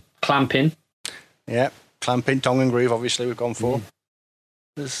 clamping. Yeah. Clamping. Tongue and groove, obviously, we've gone for.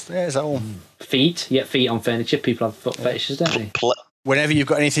 There's that all. Feet. You get feet on furniture. People have foot fetishes, don't they? Whenever you've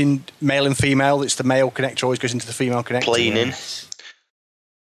got anything male and female, it's the male connector always goes into the female connector. Planing.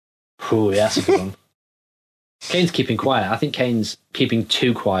 Oh, yeah, that's a good one. Kane's keeping quiet. I think Kane's keeping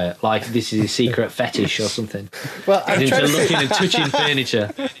too quiet. Like this is his secret fetish or something. Well, I'm He's trying into to looking and touching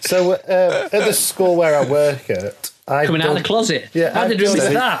furniture. So at the school where I work at, Coming out of the closet. Yeah, How did you miss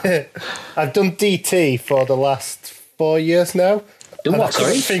that? I've done DT for the last 4 years now. Done And what, I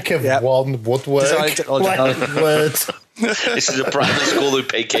couldn't sorry? think of Yep. one woodwork Design technology. like words. This is a private school who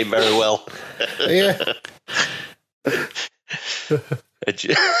pay Kane very well. Yeah,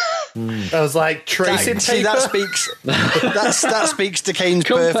 I was like tracing See, paper. that speaks to Kane's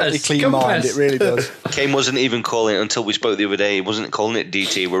Compass, perfectly clean mind. It really does. Kane wasn't even calling it until we spoke the other day. He wasn't calling it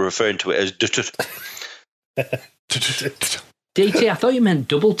DT. We're referring to it as DT, I thought you meant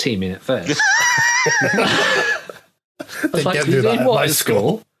double teaming at first. I was like, don't do you that did at what my at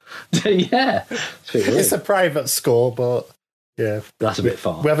school? Yeah. It's a bit weird. It's a private school, but yeah, That's a bit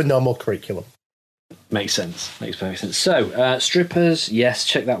far. we have a normal curriculum. Makes sense. Makes perfect sense. So, strippers, yes,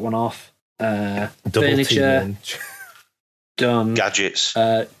 check that one off. Double Furniture, teaming. done. gadgets.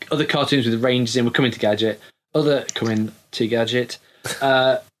 Other cartoons with Rangers in, we're coming to Gadget. Other coming to Gadget.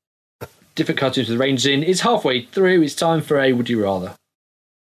 Different cartoons with Rangers in. It's halfway through. It's time for a Would You Rather.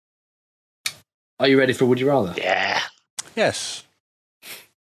 Are you ready for Would You Rather? Yeah. Yes.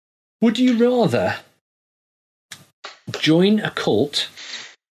 Would you rather join a cult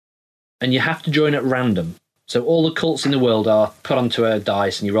and you have to join at random? So all the cults in the world are put onto a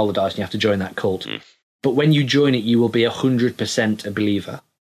dice and you roll the dice and you have to join that cult. But when you join it, you will be 100% a believer.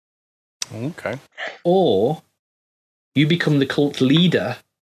 Okay. Or you become the cult leader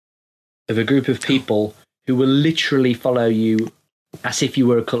of a group of people who will literally follow you as if you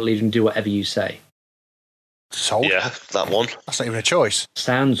were a cult leader and do whatever you say. Sold. Yeah, that one. That's not even a choice.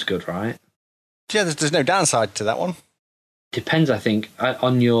 Sounds good, right? Yeah, there's no downside to that one. Depends, I think,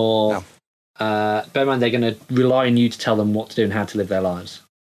 on your... No. Bear in mind, they're going to rely on you to tell them what to do and how to live their lives.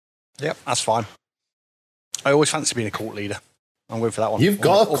 Yep, that's fine. I always fancy being a cult leader. I'm going for that one. You've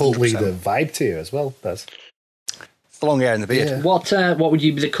got a cult 100%. leader vibe to you as well, Bez. It's the long hair and the beard. Yeah. What would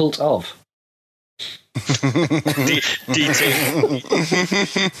you be the cult of? DT.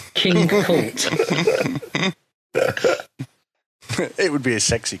 King cult. It would be a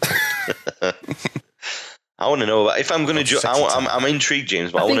sexy cult. I want to know about if I'm going to. Sexy I'm intrigued,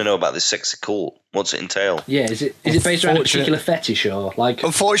 James, but I want to know about this sexy cult. What's it entail? Yeah, is it based around a particular fetish or like...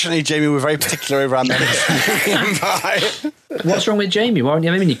 Unfortunately, Jamie, we're very particular over our members. What's wrong with Jamie? Why don't you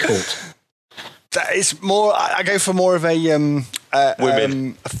have him in your cult? It's more. I go for more of a Women.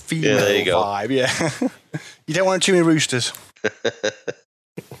 a female Yeah, there you go. vibe. Yeah. You don't want too many roosters.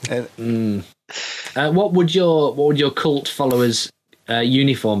 What would your cult followers'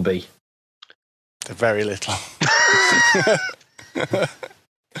 uniform be? Very little.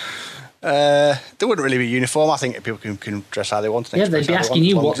 There wouldn't really be a uniform. I think people can dress how they want. Yeah, they'd be asking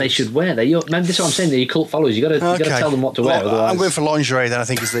you what they should wear. Maybe that's what I'm saying. They're your cult followers. You got to tell them what to wear. Well, I'm going for lingerie. Then I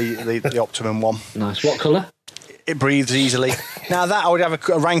think is the optimum one. Nice. What colour? It breathes easily. Now that I would have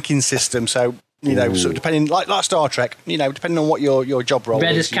a ranking system. So sort of depending, like Star Trek. Depending on what your job role.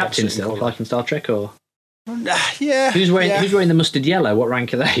 Red is. as captain still, like in Star Trek, or yeah. Who's wearing the mustard yellow? What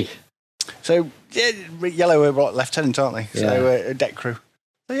rank are they? So yellow are lieutenant, aren't they? Yeah. So a deck crew.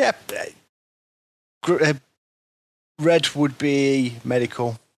 So yeah, red would be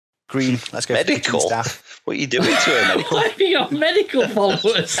medical. Green, let's go medical. For staff. What are you doing to her, medical? Why have you got medical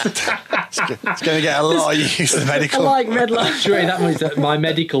followers? It's going to get a lot of use of medical. I like red lingerie. That means that my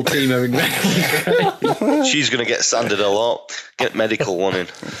medical team are in red lingerie. She's going to get sanded a lot. Get medical one in.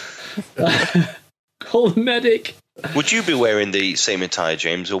 Call the medic. Would you be wearing the same attire,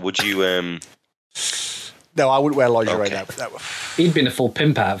 James, or would you? No, I wouldn't wear lingerie. Okay. No. He'd been a full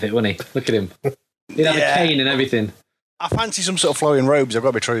pimp outfit, wouldn't he? Look at him. He'd have a cane and everything. I fancy some sort of flowing robes. I've got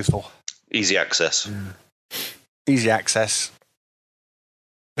to be truthful. Easy access. Easy access.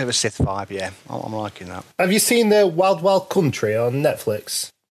 Bit of a Sith vibe, yeah. I'm liking that. Have you seen the Wild Wild Country on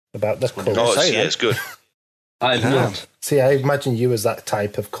Netflix about the cult? Oh, it's good. I've not. See, I imagine you as that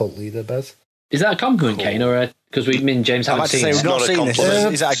type of cult leader, Bez. Is that a compliment, Kane, or because me and James haven't seen we've it? not not a seen this.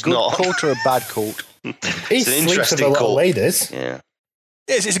 compliment. Is that a It's good not. cult or a bad cult? He It's an sleeps with interesting a lot of cult. ladies. Yeah.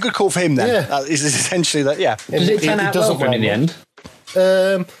 It's a good cult for him then. Yeah. That is essentially that, yeah. Does it turn out well for him in the end?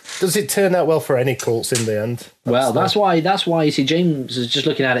 Does it turn out well for any cults in the end? That's why you see James is just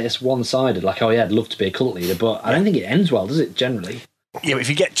looking at it as one-sided, like, oh yeah, I'd love to be a cult leader, but I don't think it ends well, does it, generally? Yeah, but if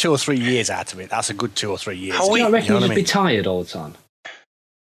you get 2 or 3 years out of it, that's a good 2 or 3 years. How Do you not reckon know you'd what just I be mean? tired all the time?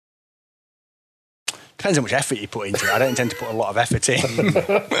 Depends how much effort you put into it. I don't intend to put a lot of effort in. I don't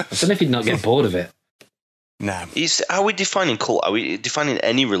know if you'd not get bored of it. No. Are we defining cult? Are we defining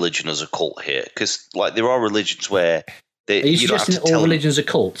any religion as a cult here? Because there are religions where Are you you don't have suggesting to that tell all them. religions are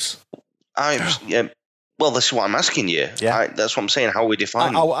cults? Well, that's what I'm asking you. Yeah. That's what I'm saying. How are we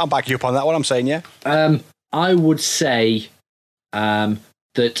defining? I'll back you up on that one. I'm saying, yeah. I would say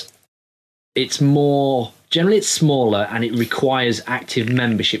that it's more generally it's smaller and it requires active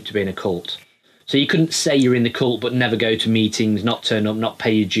membership to be in a cult. So you couldn't say you're in the cult but never go to meetings, not turn up, not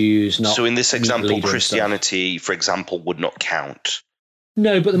pay your dues, not. So in this meet the example, leader and stuff. Christianity, for example, would not count.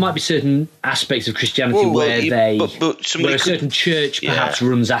 No, but there might be certain aspects of Christianity where somebody a certain church perhaps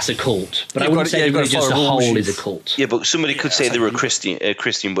runs as a cult. But I You've wouldn't got to- say you've got to religion as a follow rules. whole is a cult. Yeah, but somebody could say they were a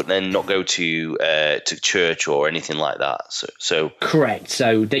Christian, but then not go to church or anything like that. So Correct.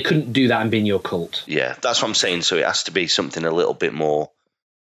 So they couldn't do that and be in your cult. yeah, that's what I'm saying. So it has to be something a little bit more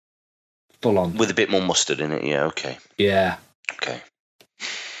Full on. with a bit more mustard in it. Yeah, okay. Yeah. I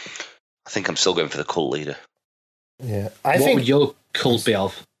think I'm still going for the cult leader. Yeah, What would your cult be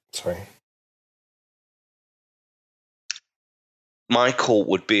of? Sorry. My cult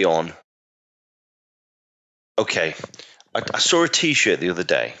would be on. Okay, I saw a T-shirt the other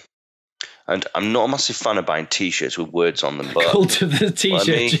day, and I'm not a massive fan of buying T-shirts with words on them. But Cult of the T-shirt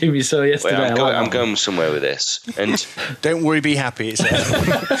Let me- Jimmy saw yesterday. wait, I like I'm that going somewhere with this. And Don't worry, be happy. It's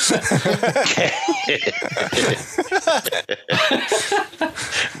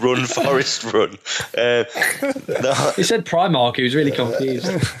run, Forrest, run. No, one. He said Primark. He was really confused.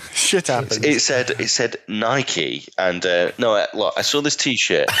 shit happens. it said Nike, and no, look, I saw this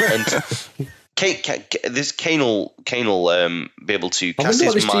T-shirt, and Kane will be able to I cast wonder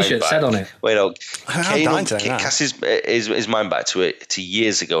what his this mind T-shirt back. said on it. Wait, no, I'm Kane dying will to know that. cast his mind back to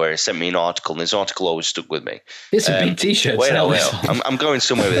years ago, where he sent me an article, and this article always stuck with me. It's a big T-shirt. Wait, sell no, this one. I'm going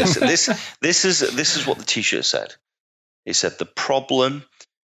somewhere with this. This is what the T-shirt said. It said the problem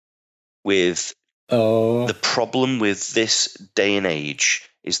with this day and age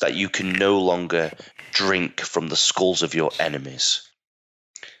is that you can no longer drink from the skulls of your enemies.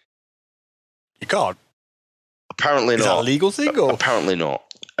 You can't. Apparently Is that not. a legal thing? Or? Apparently not.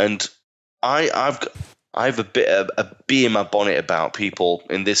 And I have a bit of a bee in my bonnet about people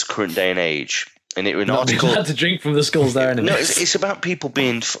in this current day and age. And it was an Not being article. allowed to drink from the skulls there anyway. No, it's about people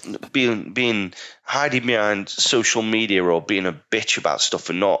being hiding behind social media or being a bitch about stuff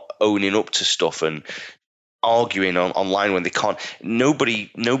and not owning up to stuff and arguing online when they can't.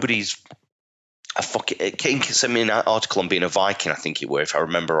 Nobody's. Kane sent me an article on being a Viking. I think it were, if I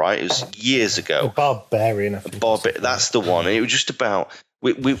remember right. It was years A ago. barbarian, I think. That's the one. And it was just about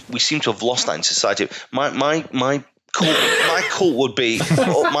we seem to have lost that in society. My cult would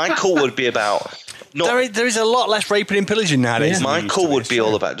be about there is a lot less raping and pillaging nowadays. Yeah. My call would be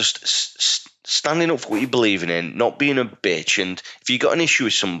all about just standing up for what you believe in, not being a bitch. And if you got an issue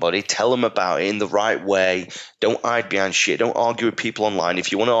with somebody, tell them about it in the right way. Don't hide behind shit. Don't argue with people online.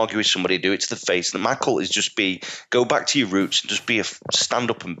 If you want to argue with somebody, do it to the face. And my call is just go back to your roots and just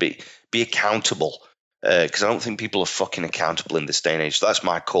stand up and be accountable. Because I don't think people are fucking accountable in this day and age. So that's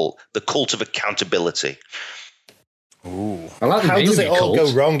my cult. The cult of accountability. Ooh. I like the How name does of it your all cult.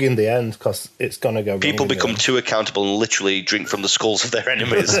 go wrong in the end? Because it's going to go wrong. People in the become end. too accountable and literally drink from the skulls of their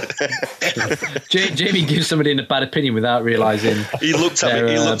enemies. Jamie gives somebody a bad opinion without realising He looked at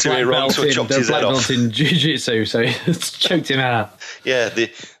me. He looked at me wrong, so I chopped his head off. They're black belt in jiu-jitsu, so it's choked him out. Yeah,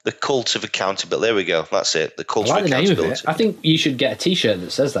 the cult of accountability. There we go. That's it. The I cult like of the name of accountability. it. I think you should get a T-shirt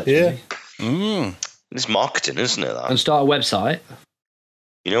that says that. Yeah. Jamie. It's marketing, isn't it? That? And start a website.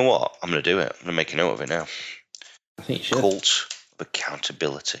 You know what? I'm going to do it. I'm going to make a note of it now. I think you should. Cult of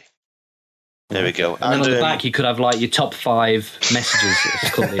accountability. There we go. And then on the back, you could have like your top 5 messages as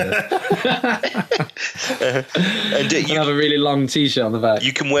a cult leader. and You have a really long T-shirt on the back.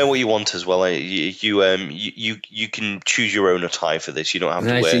 you can wear what you want as well. You can choose your own attire for this. You don't have to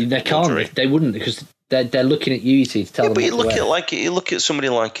No, wear. see, they lingerie. can't. They wouldn't because they're looking at you to tell Yeah, them. but what to wear. you look at somebody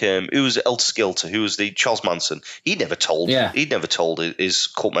like who was Elter Skelter, who was the Charles Manson. He never told his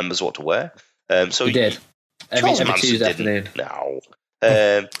cult members what to wear. So He did. Charles Every Manson Tuesday didn't. afternoon. No.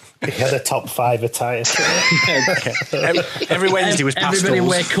 He had a top 5 attire. Every Wednesday was pastels. Everybody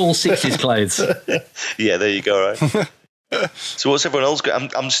wear cool 60s clothes. Yeah, there you go. Right. So what's everyone else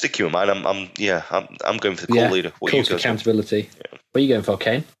got? I'm sticking with mine. I'm going for the cult leader. What cult you guys? accountability. What are you going for,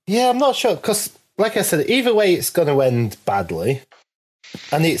 Kane? Yeah, I'm not sure. Because, like I said, either way, it's going to end badly.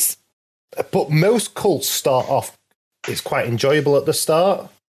 And but most cults start off, it's quite enjoyable at the start.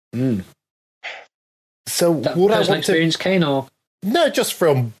 Mm. So That would I personal want to... experience, Kane, or No, just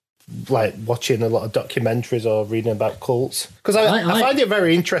from like watching a lot of documentaries or reading about cults. Because I find it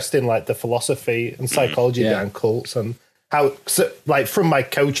very interesting, like the philosophy and psychology behind cults and how, so, like from my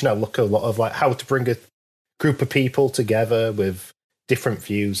coaching, I look at a lot of like how to bring a group of people together with different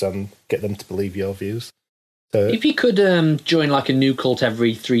views and get them to believe your views. So if you could join like a new cult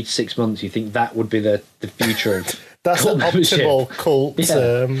every 3 to 6 months, you think that would be the future of that's cult an membership? optimal cult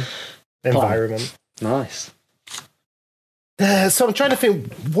environment. Nice. So I'm trying to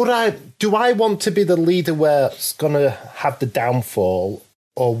think, do I want to be the leader where it's going to have the downfall,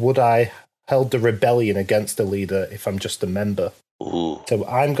 or would I hold the rebellion against the leader if I'm just a member? Ooh. So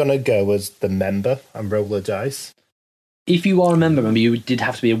I'm going to go as the member and roll the dice. If you are a member, remember, you did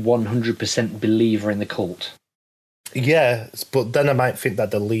have to be a 100% believer in the cult. Yeah, but then I might think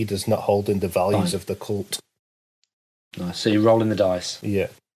that the leader's not holding the values of the cult. Nice. So you're rolling the dice. Yeah.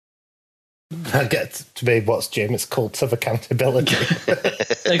 I get to be what's James' cult of accountability.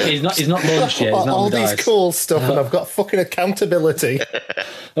 Okay, he's not launched yet. He's not all on the these dice. cool stuff, and I've got fucking accountability.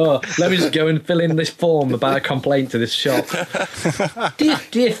 Oh, let me just go and fill in this form about a complaint to this shop.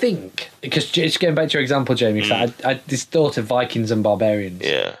 do you think, because just going back to your example, Jamie, 'cause I this thought of Vikings and barbarians.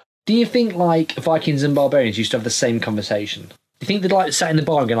 Yeah. Do you think like Vikings and barbarians used to have the same conversation? Do you think they'd like sat in the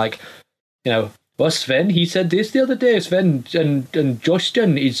bar and go like, you know, well, Sven, he said this the other day, Sven, and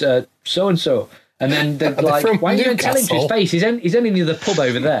Justin is so and so. And then they're like, why are you going to tell him to his face? He's only in the other pub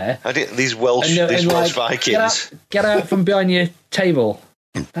over there. I think these Welsh like, Vikings. Get out from behind your table.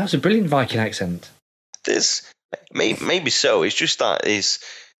 That was a brilliant Viking accent. There's maybe so. It's just that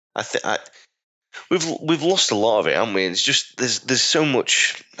we've lost a lot of it, haven't we? It's just there's so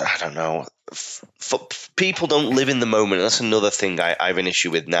much. I don't know. People don't live in the moment. That's another thing I have an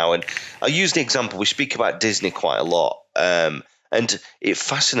issue with now. And I'll use the example. We speak about Disney quite a lot. And it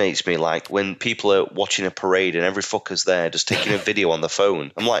fascinates me, like when people are watching a parade and every fucker's there just taking a video on the phone.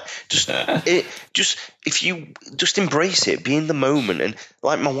 I'm like, if you just embrace it, be in the moment. And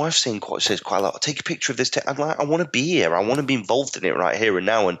like my wife says quite a lot, take a picture of this. I'm like, I want to be here. I want to be involved in it right here and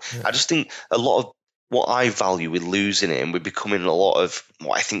now. And I just think a lot of what I value, we're losing it, and we're becoming a lot of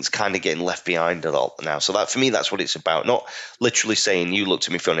what I think is kind of getting left behind a lot now. So that for me, that's what it's about. Not literally saying you looked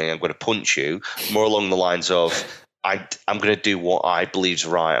at me funny, I'm going to punch you. More along the lines of I'm going to do what I believe is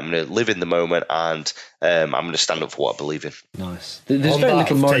right. I'm going to live in the moment, and I'm going to stand up for what I believe in. Nice. There's very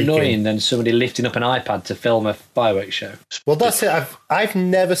little more annoying than somebody lifting up an iPad to film a fireworks show. Well, that's it. I've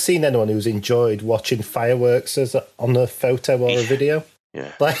never seen anyone who's enjoyed watching fireworks on a photo or a video.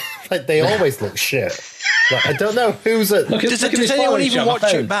 Yeah. Like they always look shit. Like, I don't know who's at. Does anyone even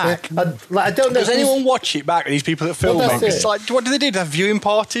watch it back? I don't know. Does anyone watch it back? These people that film it. It's like, what do they do? Do they have viewing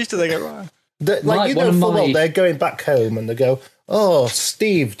parties? Do they go right? Like, you know, full well, they're going back home and they go, oh,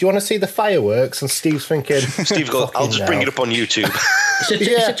 Steve, do you want to see the fireworks? And Steve's thinking, Steve goes, I'll just bring it up on YouTube. It's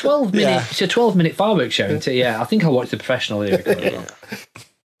a 12-minute. It's a 12-minute fireworks show. Isn't it? Yeah, I think I'll watch the professional here.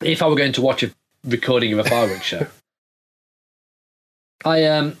 If I were going to watch a recording of a fireworks show,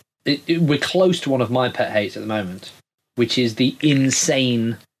 we're close to one of my pet hates at the moment, which is the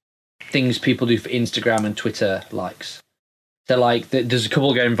insane things people do for Instagram and Twitter likes. So, like, there's a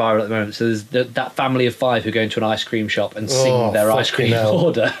couple going viral at the moment. So there's that family of 5 who go into an ice cream shop and sing their ice cream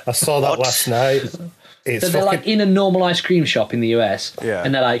order. I saw that last night. So they're like in a normal ice cream shop in the US,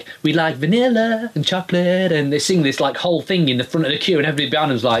 and they're like, we like vanilla and chocolate, and they sing this like whole thing in the front of the queue, and everybody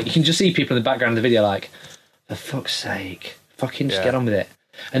behind them's like, you can just see people in the background of the video like, for fuck's sake, fucking just get on with it.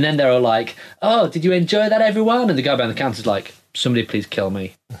 And then they're all like, oh, did you enjoy that, everyone? And the guy behind the counter's like, somebody please kill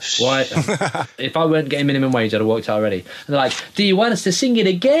me. Why? If I weren't getting minimum wage, I'd have walked out already. And they're like, do you want us to sing it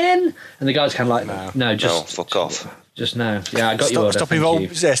again? And the guy's kind of like, no, fuck off. Just no. Yeah, I got your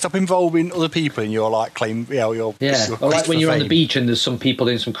order. Stop involving other people in your like claim. Your or like when you're on the beach and there's some people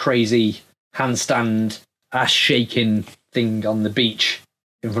doing some crazy handstand ass shaking thing on the beach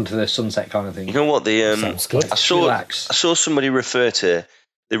in front of the sunset kind of thing. You know what? Sounds good. I saw somebody refer to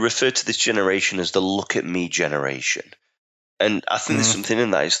this generation as the look at me generation. And I think there's something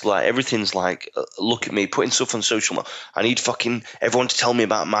in that. It's like everything's like, look at me, putting stuff on social media. I need fucking everyone to tell me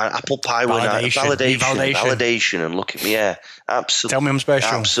about my apple pie winner. Validation, and look at me. Yeah, absolutely. Tell me I'm special.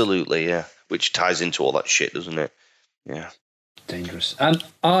 Absolutely, yeah. Which ties into all that shit, doesn't it? Yeah. Dangerous.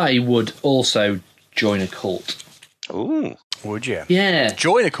 I would also join a cult. Ooh. Would you? Yeah.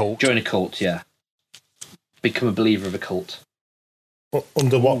 Join a cult? Join a cult, yeah. Become a believer of a cult.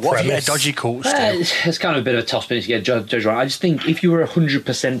 Under what premise? A dodgy cult still? It's kind of a bit of a toss, but to get judged right. I just think if you were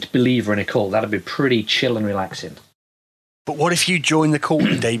 100% believer in a cult, that'd be pretty chill and relaxing. But what if you join the cult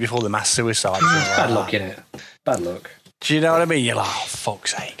the day before the mass suicide? Bad luck, innit? Bad luck. Do you know what I mean? You're like, oh,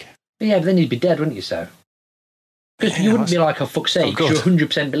 fuck's sake. Yeah, but then you'd be dead, wouldn't you, so? Because you wouldn't be like, oh, fuck's sake, you're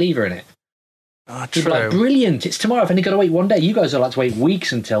 100% believer in it. You'd be like, brilliant, it's tomorrow, I've only got to wait one day. You guys are like to wait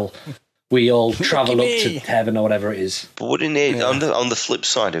weeks until we all travel up to heaven or whatever it is. But wouldn't it, on the flip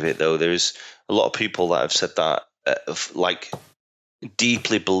side of it, though, there's a lot of people that have said that, like,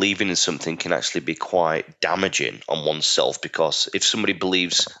 deeply believing in something can actually be quite damaging on oneself, because if somebody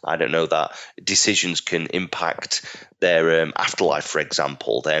believes, I don't know, that decisions can impact their afterlife, for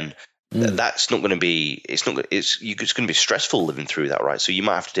example, then that's not going to be, it's going to be stressful living through that, right? So you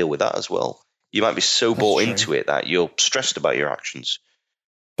might have to deal with that as well. You might be so bought into it that you're stressed about your actions.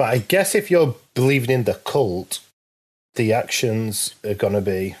 But I guess if you're believing in the cult, the actions are going to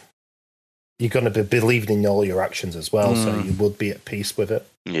be, you're going to be believing in all your actions as well, so you would be at peace with it.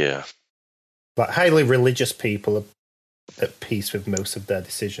 Yeah. But highly religious people are at peace with most of their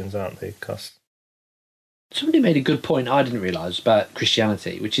decisions, aren't they? Because somebody made a good point I didn't realise about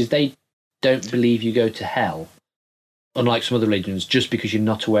Christianity, which is they don't believe you go to hell, unlike some other religions, just because you're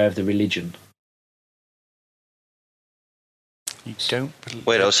not aware of the religion. You don't believe...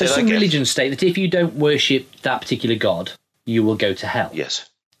 Wait, I'll say so that some again. religions state that if you don't worship that particular god, you will go to hell.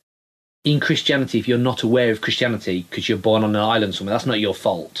 Yes. In Christianity, if you're not aware of Christianity because you're born on an island somewhere, that's not your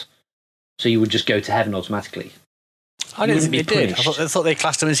fault. So you would just go to heaven automatically. I didn't think they did. I thought they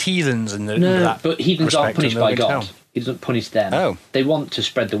classed them as heathens. No, but heathens aren't punished by God. He doesn't punish them. Oh. They want to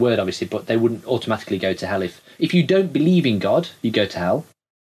spread the word, obviously, but they wouldn't automatically go to hell. If you don't believe in God, you go to hell.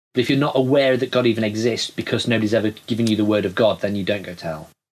 But if you're not aware that God even exists because nobody's ever given you the word of God, then you don't go to hell.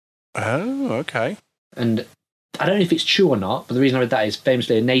 Oh, okay. And I don't know if it's true or not, but the reason I read that is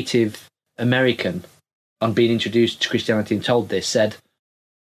famously a Native American, on being introduced to Christianity and told this, said,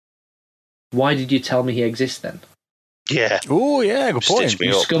 "Why did you tell me he exists then?" Yeah. Oh, yeah, good point.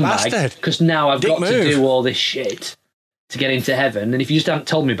 You scumbag. Because now I've got to do all this shit to get into heaven, and if you just hadn't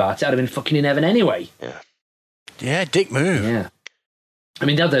told me about it, I'd have been fucking in heaven anyway. Yeah. Yeah, dick move. Yeah. I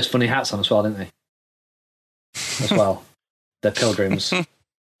mean, they had those funny hats on as well, didn't they? As well. They're pilgrims.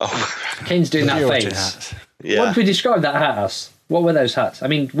 Kane's doing that face. Yeah. What did we describe that hat as? What were those hats? I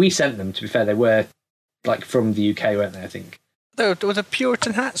mean, we sent them, to be fair. They were, like, from the UK, weren't they, I think? There were the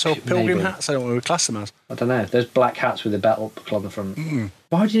Puritan hats or pilgrim hats. I don't know what we class them as. I don't know. Those black hats with a belt buckle on the front.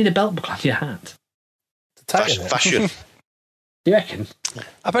 Why would you need a belt buckle on your hat? Fashion. Do you reckon?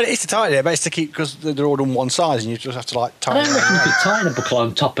 I bet it's to tighten it. I bet it's to keep, because they're all on one size and you just have to like tighten I don't reckon you could tighten a buckle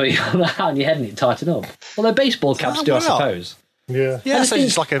on top of your hat on your head and it tighten up. Although baseball caps do, I suppose. Yeah. Yeah, so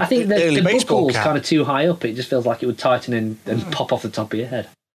it's like I think the early baseball buckle's cap. kind of too high up. It just feels like it would tighten and pop off the top of your head.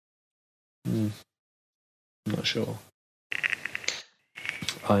 I'm not sure.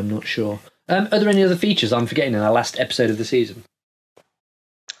 Are there any other features I'm forgetting in our last episode of the season?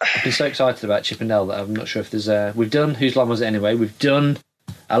 I've been so excited about Chip and Dale that I'm not sure if there's we've done Whose Line Was It Anyway? We've done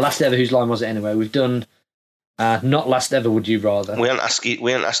our last ever Whose Line Was It Anyway? We've done not last ever Would You Rather? We haven't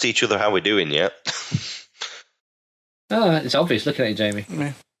asked each other how we're doing yet. Oh, it's obvious. Looking at you, Jamie.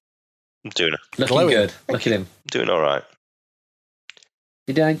 Yeah. I'm doing Looking Glowing. good. Look at him. doing all right.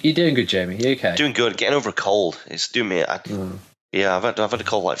 You're doing good, Jamie. You okay? Doing good. Getting over a cold. It's doing me. Yeah, I've had a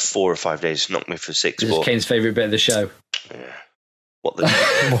cold like 4 or 5 days. It's knocked me for 6. This is But Kane's favourite bit of the show. yeah. What the?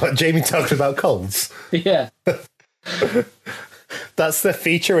 What, Jamie talking about colds? Yeah. That's the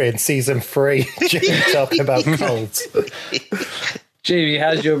feature in season 3. Jamie talking about colds. Jamie,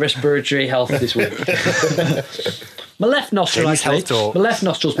 how's your respiratory health this week? My left nostril, Jamie's actually. health talk. My left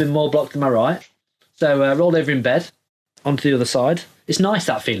nostril's been more blocked than my right. So rolled over in bed, onto the other side. It's nice,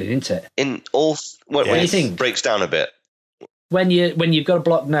 that feeling, isn't it? In all, when do you it think? breaks down a bit When you've got a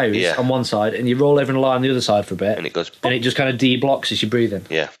blocked nose Yeah. on one side and you roll over and lie on the other side for a bit, and it goes. and it just kind of de-blocks as you breathe in.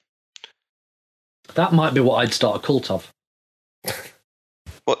 Yeah. That might be what I'd start a cult of.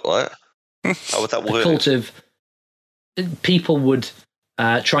 What? How would that A work? cult of people would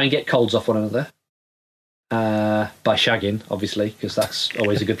try and get colds off one another by shagging, obviously, because that's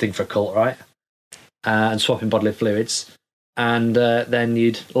always a good thing for a cult, right? And swapping bodily fluids. And then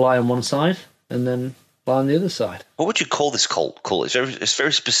you'd lie on one side and then lie on the other side. What would you call this cult? It's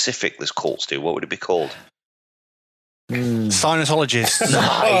very specific. This cults do. What would it be called? Sinusologist.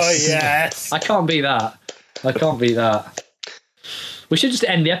 Oh, yes. I can't be that. We should just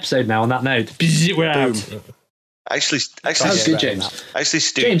end the episode now on that note. Bzz, we're out. Actually, Sounds good, James.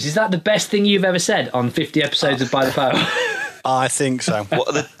 Stu. James, is that the best thing you've ever said on 50 episodes of By the Power? I think so. What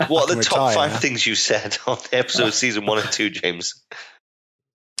are the can top retire 5 now. things you said on the episode of season 1 and 2, James?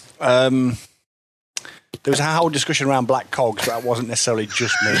 There was a whole discussion around black cogs, but that wasn't necessarily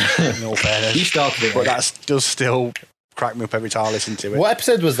just me, in all fairness. You started it. But that does still crack me up every time I listen to it. What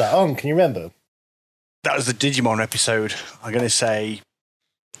episode was that on? Can you remember? That was the Digimon episode. I'm going to say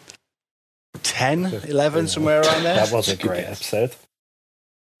 10, 11, somewhere around there. That was a great episode.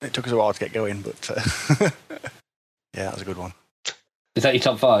 It took us a while to get going, but yeah, that was a good one. Is that your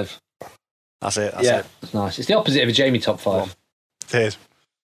top 5? That's it. That's yeah, it. that's nice. It's the opposite of a Jamie top 5. Cheers.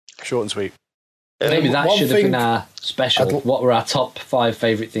 Short and sweet. Maybe that one should have been thing our special. I'd- What were our top 5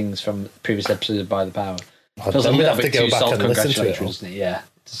 favourite things from previous episodes of By the Power? Feels Then a we'd little have to bit go too back and listen to it. self-congratulatory, doesn't it? Yeah,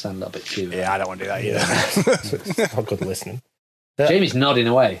 to sound a little bit too. Yeah, I don't want to do that either. It's not good listening. Jamie's nodding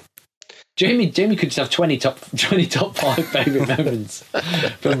away. Jamie could just have 20 top 5 favourite moments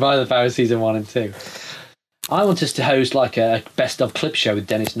from By the Power season 1 and 2. I want us to host like a best of clip show with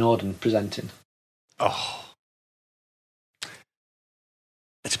Dennis Norden presenting. Oh.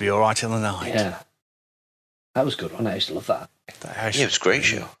 It'll be all right in the night. Yeah. That was good, wasn't it? I used to love that. Yeah, it was a great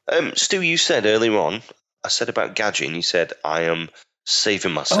show. Stu, you said earlier on, I said about Gadget, and you said, I am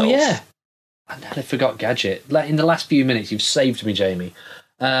saving myself. Oh, yeah. I nearly forgot Gadget. In the last few minutes, you've saved me, Jamie.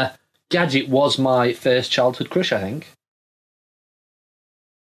 Gadget was my first childhood crush, I think.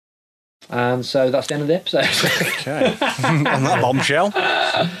 And so that's the end of the episode. Okay. On that bombshell.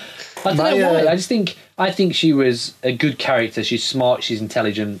 I don't know why. I think she was a good character. She's smart. She's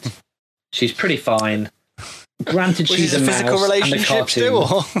intelligent. She's pretty fine. Granted, Was she's it a a mouse physical and a relationship cartoon. still?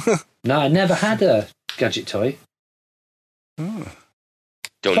 Or? No, I never had a Gadget toy. Don't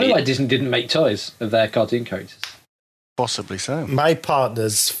Funny need why Disney didn't make toys of their cartoon characters. Possibly so. My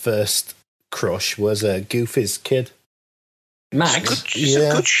partner's first crush was Goofy's kid. Max, It's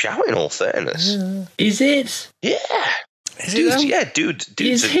a good shout, in all fairness. is it? Yeah. Is it though? Yeah, dude's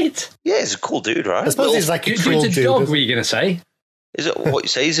Is it? Yeah, he's a cool dude, right? I suppose he's like a cruel It's a dude. dog, isn't were you going to say? Is it what you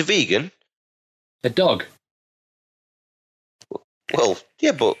say? He's a vegan? A dog. Well,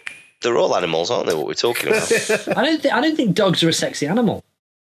 yeah, but they're all animals, aren't they? What we're talking about? I don't think dogs are a sexy animal.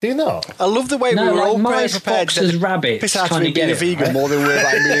 Do you not? I love the way No, we were all like mice, prepared foxes, to rabbits. piss out of Kind me of get being a it, vegan right? more than we're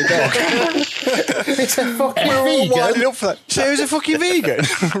about being a dog. It's a fucking We're all vegan. winding up for that. So he was a fucking vegan,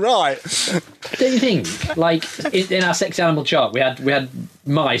 right? Don't you think? Like in our sexy animal chart, we had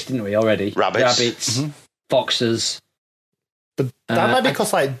mice, didn't we already? Rabbits. Foxes. But that might be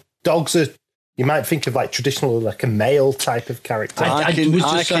because like dogs are. You might think of like traditional, like a male type of character. I can was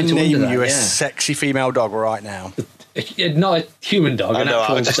just starting to name wonder you that, a yeah. sexy female dog right now. Not a human dog, I an know, I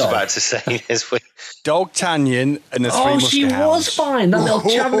actual was just dog. about to say this. Dog Tanyan and the three Oh, Muskehounds. she was fine. That little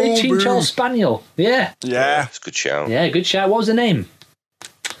Chavalier Chin boom. Charles Spaniel. Yeah. Yeah. It's a good shout. Yeah, good shout. What was her name?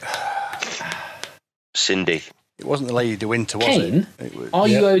 Cindy. It wasn't the Lady de Winter, was Kane? it? It was, Are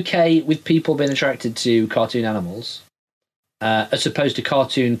you okay with people being attracted to cartoon animals as opposed to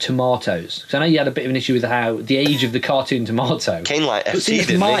cartoon tomatoes? Because I know you had a bit of an issue with how the age of the cartoon tomato. Kane like But see, FT, if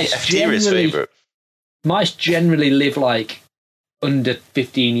didn't he? mice FT were his generally- favourite. Mice generally live like under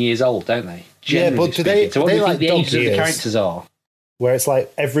 15 years old, don't they? Yeah, but do they? So what do you think the dog ages of the years, characters are? Where it's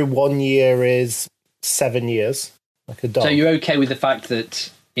like every 1 year is 7 years, like a dog. So you're okay with the fact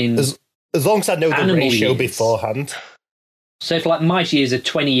that as long as I know the animal ratio years. beforehand. So if like mice years are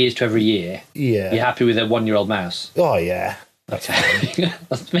 20 years to every year, Yeah. you're happy with a 1-year-old mouse? Oh yeah. Okay.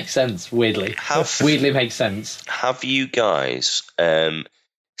 That makes sense, weirdly. Weirdly makes sense. Have you guys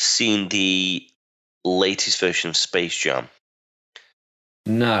seen the latest version of Space Jam?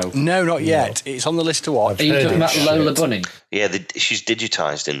 No. No, not yet. It's on the list to watch. Are you talking about Shit. Lola Bunny? Yeah, she's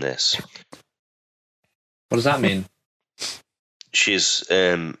digitized in this. What does that mean? She's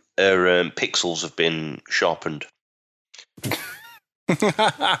her pixels have been sharpened.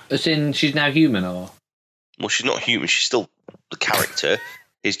 As in, she's now human, or? Well, she's not human. She's still the character.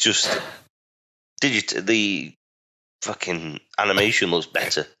 It's just the fucking animation looks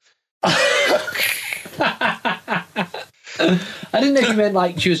better. I didn't know you meant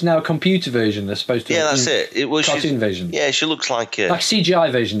like she was now a computer version as opposed to Yeah, that's it. It was cartoon version. Yeah, she looks like Like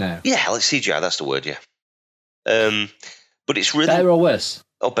CGI version now. yeah, like CGI. That's the word. Yeah. But it's really Better or worse?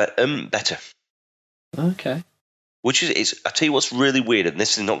 better. Okay. Which is I tell you what's really weird, and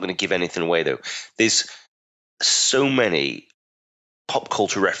this is not going to give anything away though. There's so many pop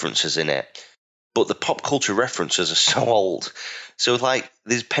culture references in it, but the pop culture references are so old. So like,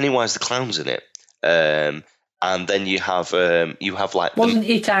 there's Pennywise the Clown's in it, and then you have like Wasn't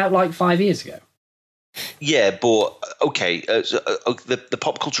it out like 5 years ago? yeah, but okay, the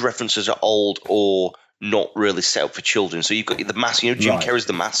pop culture references are old or not really set up for children. So you've got the mask. You know, Jim Right. Carrey's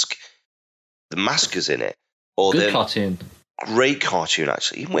The Mask. The Mask is in it. Or Good the cartoon. great cartoon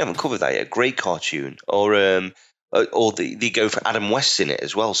actually. We haven't covered that yet. Great cartoon. Or they go for Adam West's in it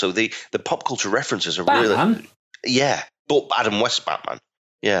as well. So the pop culture references are Batman? really but Adam West's Batman.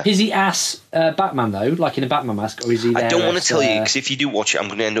 Yeah. Is he Batman though, like in a Batman mask, or is he there I don't want to as, tell you because if you do watch it, I'm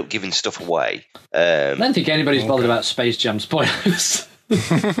going to end up giving stuff away. I don't think anybody's bothered about Space Jam spoilers.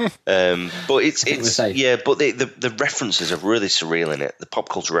 But it's we're safe. yeah, but the references are really surreal in it. The pop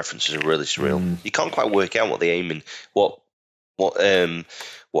culture references are really surreal. You can't quite work out what they aiming, what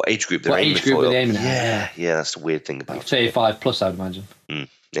age group they're What aiming age group for. are they aiming at? Yeah, that's the weird thing about it. 35 plus, I would imagine.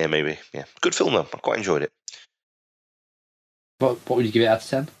 Yeah, maybe. Yeah, good film though. I quite enjoyed it. What would you give it out of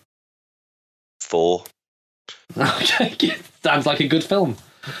 10? 4. Okay, sounds like a good film.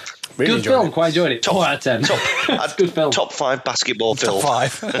 Really good enjoyed film, it. quite enjoyed it. 4 out of 10. That's a good film. Top 5 basketball Top film.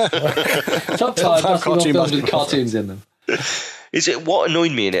 5. Top 5 basketball cartoon films with basketball cartoons in them. Is it what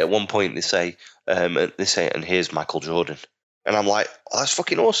annoyed me in it at one point? They say, and here's Michael Jordan, and I'm like, oh, that's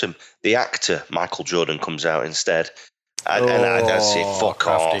fucking awesome. The actor Michael Jordan comes out instead, and I say, fuck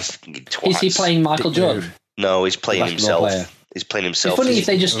crafty. off. you twats. Is he playing Michael Jordan? No, he's playing Basketball himself. player. He's playing It's himself. funny if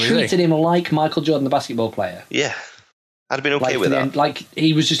they just Oh, really? treated him like Michael Jordan, the basketball player. Yeah, I'd have been okay Like, with for the that. end- like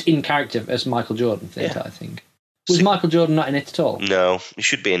he was just in character as Michael Jordan for the Yeah. entire thing. Was Michael Jordan not in it at all? No, he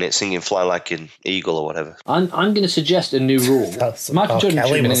should be in it singing "Fly Like an Eagle" or whatever. I'm going to suggest a new rule. That's Michael R. Jordan should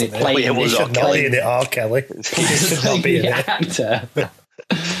Kelly, have been in wasn't it it? playing Oh, yeah, it He was should R. not Kelly. be in it, R. Kelly. He should not be in the it. actor.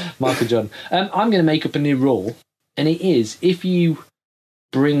 Michael Jordan. I'm going to make up a new rule, and it is if you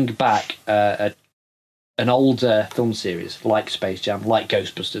bring back an older film series like Space Jam, like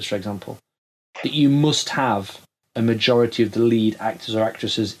Ghostbusters, for example, that you must have a majority of the lead actors or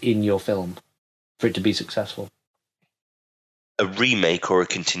actresses in your film for it to be successful. A remake or a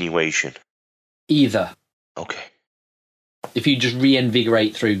continuation? Either. Okay. If you just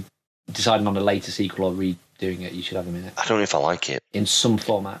reinvigorate through deciding on a later sequel or redoing it, you should have them in it I don't know if I like it. in some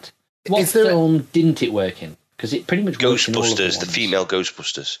format. What Is there- film didn't it work in? Because it pretty much worked in all of Ghostbusters, the ones. female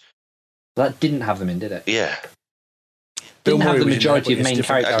Ghostbusters. That didn't have them in, did it? Yeah. Bill Didn't have Murray the was in majority there, of but main it's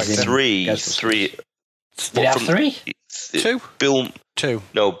different characters in Ghostbusters. Three. Did it have 3? 2? Bill 2.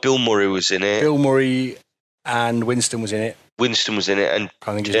 Bill Murray was in it. Bill Murray and Winston was in it. Winston was in it, and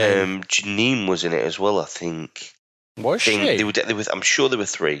Can't think of his name. Janine was in it as well. I think. Was she? They were, I'm sure there were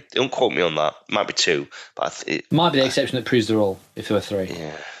 3. Don't quote me on that. Might be 2, but Might be the exception that proves the rule, if there were 3.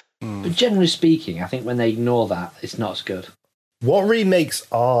 yeah. But generally speaking, I think when they ignore that, it's not as good. What remakes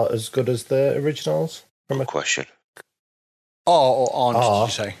are as good as the originals? Good question. Or aren't, Ah.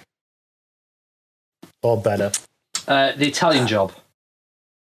 did you say? Or better? The Italian Job.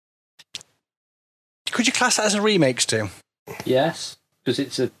 Could you class that as a remake, Stu? Yes, because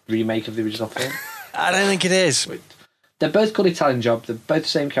it's a remake of the original film. I don't think it is. They're both called Italian Job. They're both the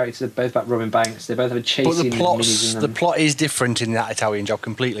same characters. They're both about robbing banks. They both have a chase But scene the with minis in them. plot is different in that Italian Job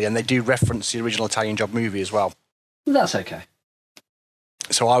completely, and they do reference the original Italian Job movie as well. That's okay.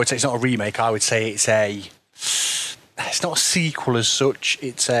 So I would say it's not a remake. I would say it's not a sequel as such.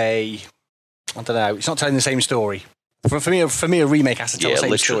 It's I don't know. It's not telling the same story. For me, a remake has to tell the same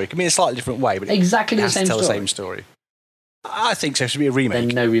literally. story. It can be in a slightly different way, but Exactly it the has same to tell story. the same story. I think so. It should be a remake.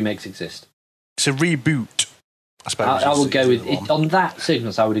 Then no remakes exist. It's a reboot, I suppose. I will is go the with one. it. On that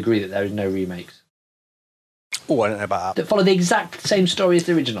sequence, I would agree that there is no remakes. Oh, I don't know about that. That follow the exact same story as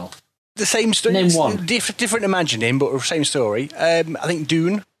the original. The same story. Name one. Different imagining, but same story. I think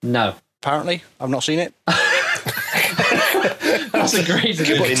Dune, No. apparently. I've not seen it. That's a great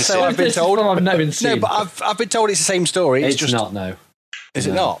Convincing. So I've been told. I've never No, seen. but I've been told it's the same story. it's just not, no. Is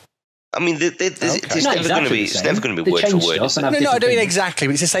it no. not? I mean, it's Not never going to exactly be. the It's same. never going to be They word for change word. stuff Is and it? have No, I different don't mean things. exactly,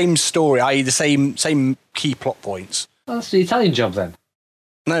 but it's the same story, i.e. the same key plot points. Well, that's the Italian job then.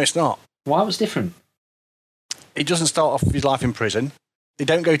 No, it's not. Why was different? He doesn't start off his life in prison. They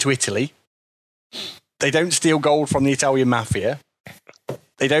don't go to Italy. They don't steal gold from the Italian mafia.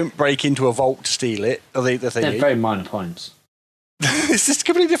 They don't break into a vault to steal it. Or the They're thingy. very minor points. It's just a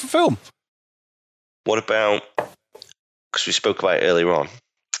completely different film. What about? Because we spoke about it earlier on.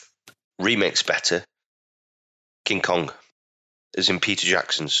 Remakes better. King Kong, as in Peter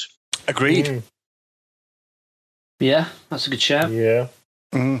Jackson's. Agreed. Yeah, that's a good shout. Yeah.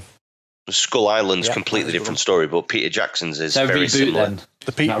 Mm. Skull Island's Yeah, completely that is different story, but Peter Jackson's is So very reboot similar. then.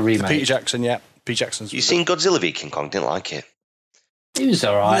 The Not a remake. Peter Jackson, yeah. Peter Jackson's. You seen Godzilla v King Kong? Didn't like it. It was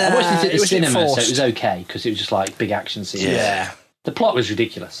alright. I Nah, watched it at it the was cinema, so it forced. was okay because it was just like big action scenes. Yeah. The plot was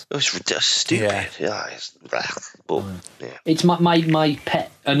ridiculous. It was stupid. Yeah, but yeah. It's my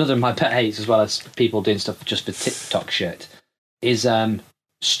pet. Another of my pet hates, as well as people doing stuff just for TikTok shit, is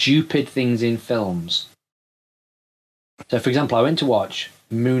stupid things in films. So, for example, I went to watch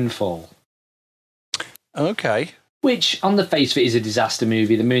Moonfall, Okay. which on the face of it is a disaster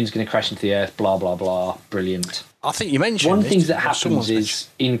movie. The moon's going to crash into the earth. Blah blah blah. Brilliant. I think you mentioned One of the this, things that or someone's happens is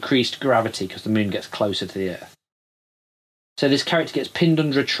increased gravity because the moon gets closer to the Earth. So this character gets pinned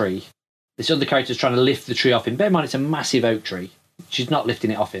under a tree. This other character is trying to lift the tree off him. Bear in mind, it's a massive oak tree. She's not lifting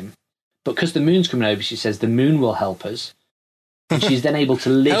it off him. But because the moon's coming over, she says the moon will help us. And she's then able to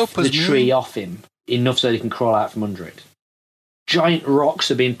lift Help the us, tree moon. off him enough so they can crawl out from under it. Giant rocks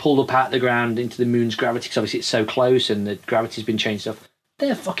are being pulled up out of the ground into the moon's gravity because obviously it's so close and the gravity's been changed stuff.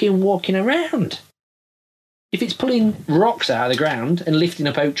 They're fucking walking around. If it's pulling rocks out of the ground and lifting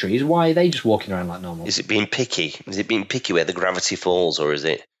up oak trees, why are they just walking around like normal? Is it being picky? Is it being picky where the gravity falls, or is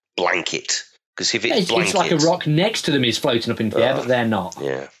it blanket? Because if it's blanket, It's like a rock next to them is floating up into the air, but they're not.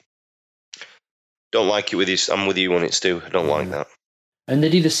 Yeah. Don't like it with you. I'm with you on it, Stu. I don't like that. And they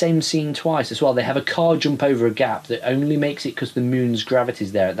do the same scene twice as well. They have a car jump over a gap that only makes it because the moon's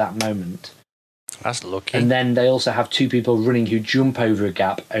gravity's there at that moment. That's lucky. And then they also have two people running who jump over a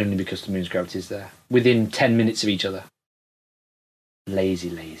gap only because the moon's gravity's there, within 10 minutes of each other. Lazy.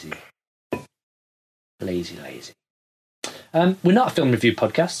 We're not a film review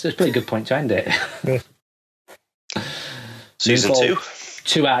podcast, so it's probably a good point to end it. Season Moonfall,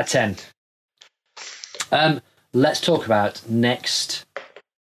 2. 2 out of 10. Let's talk about next.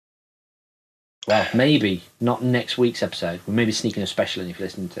 Well, maybe not next week's episode. We're maybe sneaking a special in if you're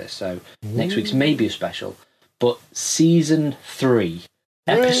listening to this. So next week's maybe a special. But season 3,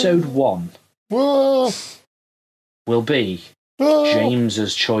 episode 1 Whoa. will be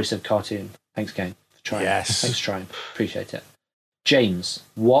James's choice of cartoon. Thanks, Kane, for trying. Yes. Thanks for trying. Appreciate it. James,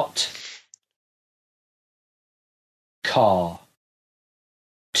 what cartoon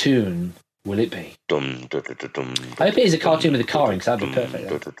will it be? Dum, dum, dum, dum, dum, I hope it is a cartoon with a car in, because that'd be perfect.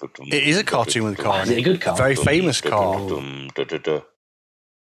 then. It is a cartoon with a car. Is in it a good car? A very famous car.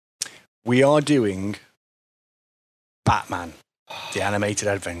 We are doing Batman, the animated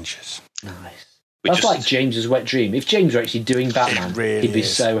adventures. Nice. We That's just- like James's wet dream. If James were actually doing Batman, It really he'd be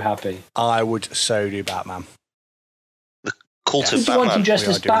is. so happy. I would so do Batman. Cult Yeah. of Would you want him Batman. dressed We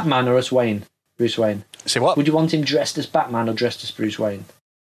as are doing- Batman or as Wayne? Bruce Wayne. Say what? Would you want him dressed as Batman or dressed as Bruce Wayne?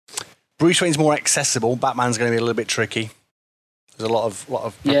 Bruce Wayne's more accessible. Batman's going to be a little bit tricky. There's a lot of Yeah.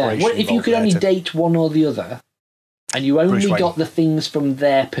 preparation What if you involved could there only to- date one or the other, and you only Bruce Wayne. got the things from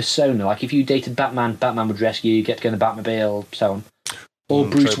their persona? Like if you dated Batman, Batman would rescue you, get to go in the Batmobile, so on. Or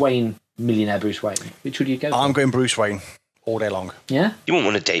Bruce true. Wayne, millionaire Bruce Wayne. Which would you go for? I'm going Bruce Wayne all day long. Yeah? You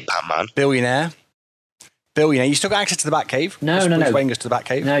wouldn't want to date Batman. Billionaire. You still got access to the Batcave. No, Bruce no, no. Wayne goes to the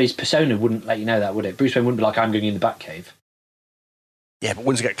Batcave. No, his persona wouldn't let you know that, would it? Bruce Wayne wouldn't be like, I'm going in the Batcave. Yeah, but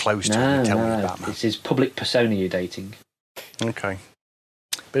once you get close to him, No, you tell me no. Batman. It's his public persona you're dating. Okay.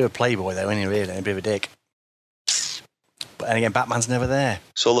 Bit of a playboy though, isn't he? Really, a bit of a dick. But then again, Batman's never there.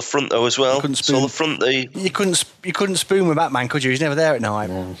 Saw the front though as well. You couldn't Saw spoon- the front. They You couldn't spoon with Batman, could you? He's never there at night.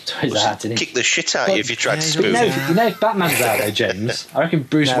 No, it's always that, isn't it? kick the shit out of you if you tried to Yeah, spoon. You know if Batman's out there, James, I reckon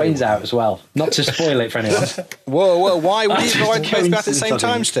Bruce No. Wayne's out as well. Not to spoil it for anyone. Whoa, why would That's you just both be out at the coincidence, same I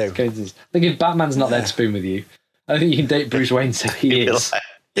time, think. Stu? Coincidence. I think if Batman's not there to spoon with you, I think you can date Bruce Wayne, so he is.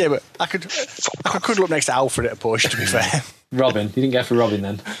 Yeah, but I could look next to Alfred at a push, to be fair. Robin. You didn't go for Robin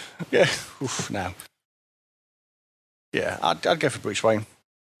then? Yeah. Oof, no. Yeah, I'd go for Bruce Wayne.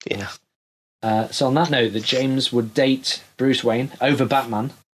 Yeah. So on that note, that James would date Bruce Wayne over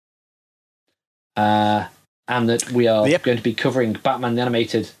Batman, and that we are going to be covering Batman the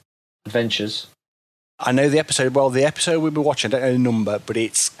Animated Adventures. I know the episode well. The episode we'll be watching, I don't know the number, but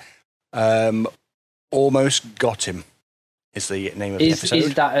it's Almost Got Him is the name of the episode.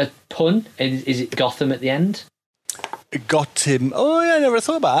 Is that a pun? Is it Gotham at the end? Got Him. Oh, yeah, I never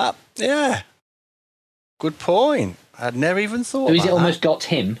thought about that. Yeah. Good point. I'd never even thought So is about it Almost Got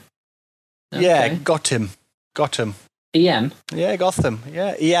Him? Yeah, Okay. Got Him. Got Him. EM? Yeah, Gotham.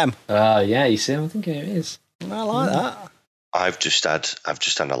 Yeah, EM. Oh, yeah, you see, I'm thinking it is. I like that. I've just had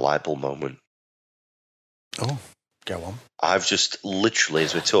a light bulb moment. Oh, go on. I've just literally,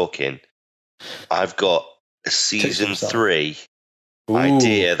 as we're talking, I've got a season 3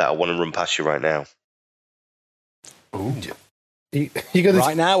 idea that I want to run past you right now. Ooh. You gonna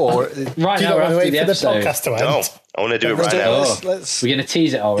Right now, or Right do you now, not we're want to after wait the for the episode. podcast to end? No, I want to do it right now. Let's We're going to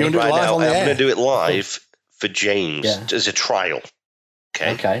tease it, are we? You want to do it Right live now, on the I'm air? going to do it live for James Yeah. as a trial.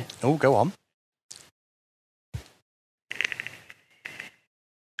 Okay. Okay. Oh, go on.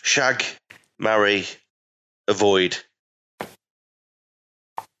 Shag, marry, avoid.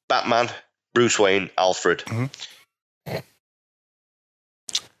 Batman, Bruce Wayne, Alfred.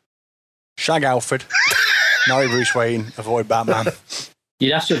 Shag Alfred. Marry Bruce Wayne. Avoid Batman.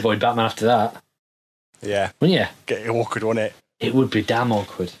 You'd have to avoid Batman after that, Yeah. wouldn't you? Get awkward, wouldn't it? It would be damn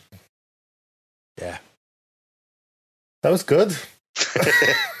awkward. Yeah. That was good.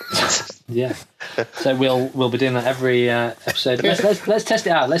 Yeah. So we'll be doing that every episode. Let's test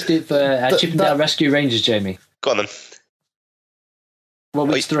it out. Let's do it for Chippendale Rescue Rangers, Jamie. Go on then. Well,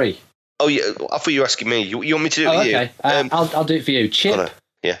 which 3? Oh, yeah. I thought you were asking me. You want me to do it Oh, with okay. you? I'll do it for you. Go on Chip, then.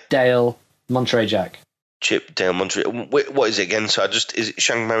 Yeah. Dale, Monterey Jack. Chip, Dale, Montreal. What is it again? So is it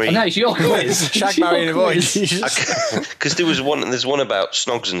Shang, marry? Oh, no, it's your quiz. Shag, marry, and avoid. Because there's one about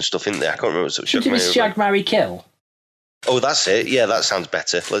snogs and stuff in there. I can't remember. So Should it be Shag, Marry, Kill? Oh, that's it. Yeah, that sounds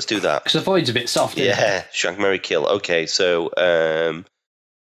better. Let's do that. Because avoid's a bit soft. Isn't it? Yeah, Shag, marry, kill. Okay, so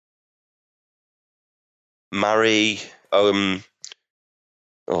marry.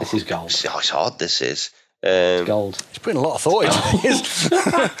 This is gold. It's hard. This is. Gold. He's putting a lot of thought into this.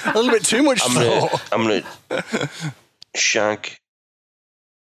 A little bit too much thought. I'm gonna shag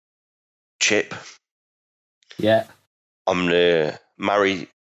Chip. Yeah. I'm gonna marry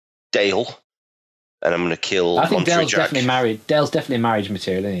Dale, and I'm gonna kill I think Monterey Dale's Jack. definitely married. Dale's definitely marriage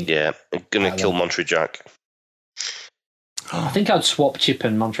material, isn't he? Yeah, I'm gonna kill Monterey Jack. I think I'd swap Chip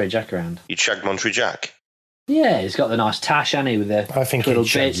and Monterey Jack around. You'd shag Monterey Jack. Yeah, he's got the nice tash, hasn't he, with the I think little he'd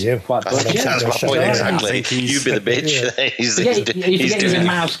shag bits. you. Quite I butch. think Yeah. That's my shag point you. exactly. I think he's- You be the bitch. You're forgetting he's a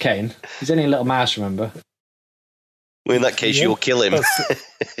mouse, Kane. He's only a little mouse, remember? Well, in that case, Yeah. you'll kill him.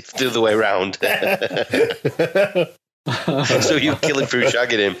 It's the other way around. So you'll kill him through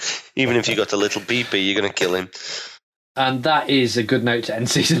shagging him. Even if you got a little beepy, you're going to kill him. And that is a good note to end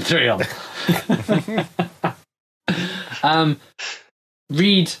season 3 on.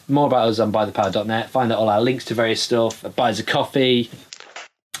 Read more about us on buythepower.net. Find out all our links to various stuff. Buy us a coffee.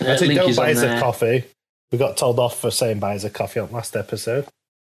 I think Link don't is buy on us a there. coffee. We got told off for saying buy us a coffee on last episode.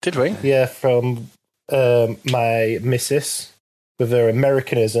 Did we? Yeah, from my missus, with her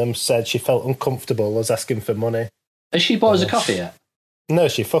Americanism, said she felt uncomfortable as asking for money. Has she bought us a coffee yet? No,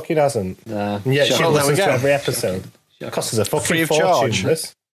 she fucking hasn't. Yeah, she shut Well, there we listens to go. every episode. up. Costs us a fucking Free of fortune. charge.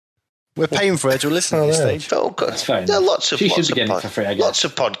 This. We're paying for her to listen at this Oh, no. stage. Oh, God. That's fair There are enough. lots of She should lots be of getting it for free, I guess. Lots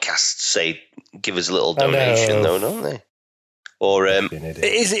of podcasts say give us a little I know. donation, though, don't they? Or You're an idiot.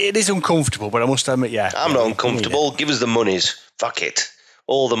 It is uncomfortable, but I must admit, yeah. I'm yeah, not we need uncomfortable. Give us the monies. Fuck it.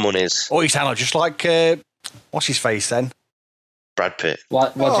 All the monies. it. Oh, you sound like just like what's his face then? Brad Pitt.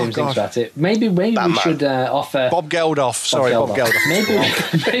 What Oh, James thinks God. about it? Maybe we Batman. should offer Bob Geldof. Sorry, Bob Geldof.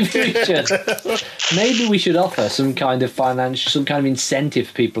 Maybe we should offer some kind of some kind of incentive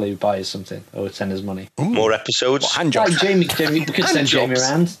for people who buy us something or send us money. More episodes. What, hand Like jobs? Jamie, we could send Jamie jobs.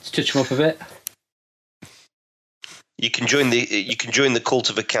 around to touch him up a bit. You can join the cult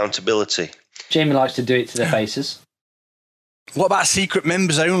of accountability. Jamie likes to do it to their faces. What about secret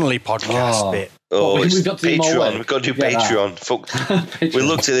members only podcast Oh. bit? Oh, Well, it's we've got to do more Patreon. work. We've got to do Yeah, that. Patreon. Fuck. We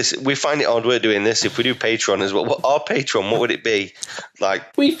looked at this. We find it hard work doing this. If we do Patreon as well, what our Patreon? What would it be?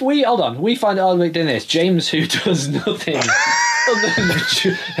 Like We hold on. We find it hard work doing this. James, who does nothing other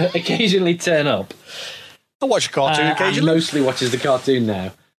than occasionally turn up, I watch a cartoon and occasionally. mostly watches the cartoon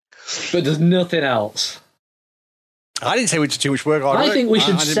now, but does nothing else. I didn't say we did too much work. I think we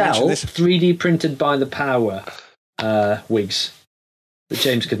should I didn't mention sell this. 3D printed by the power wigs that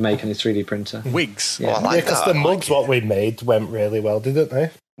James could make on his 3D printer. Wigs. Oh, I Yeah, like because that. the mugs what we made went really well, didn't they?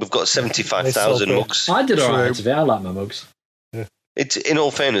 We've got 75,000 They sold mugs. I did all right True. out of it. I like my mugs. It's in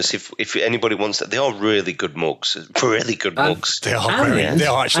all fairness, if anybody wants that, they are really good mugs. Really good mugs. They are And, they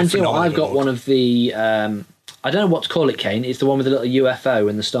are actually and do you know what? phenomenal. I've got one of the. I don't know what to call it, Kane. It's the one with the little UFO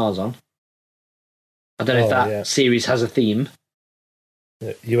and the stars on. I don't know if Oh, that yeah. series has a theme.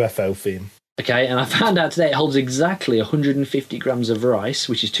 UFO theme. Okay, and I found out today it holds exactly 150 grams of rice,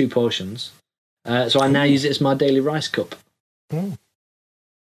 which is 2 portions. So I now use it as my daily rice cup. Mm.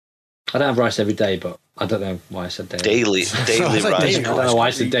 I don't have rice every day, but I don't know why I said daily. Daily rice. I don't know why I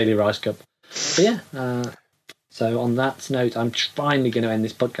rice said cup. daily rice cup. But yeah, so on that note, I'm finally going to end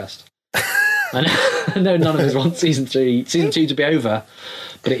this podcast. I know none of us want season 2 to be over,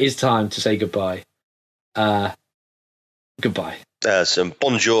 but it is time to say goodbye. Goodbye. Some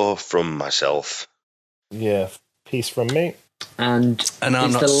bonjour from myself. Yeah, peace from me. And And I'm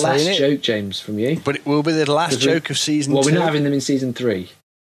it's not the saying last it. joke, James, from you. But it will be the last Because we- joke of season Well, 2. we're not having them in season 3.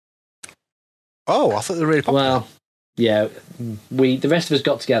 Oh, I thought they were really popular. Well, yeah, the rest of us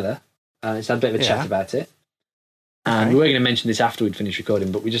got together and it's had a bit of a chat Yeah. about it. And Okay. we were going to mention this after we'd finished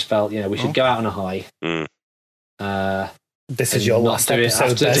recording, but we just felt, we should go out on a high. Mm. This and is your not last do it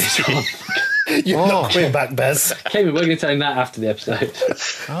episode, after Bez. this one. You're Oh. not coming back, Bez. Okay, we're going to tell him that after the episode.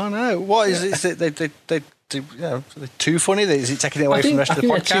 Oh no! What is it? Is it they're too funny? Is it taking it away I from think, the rest I of the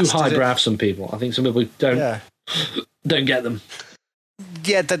think podcast? they're too Is it- highbrow for some people. I think some people don't get them.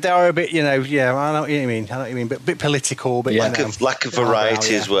 Yeah, they are a bit. I know what you mean. But a bit political. But Lack of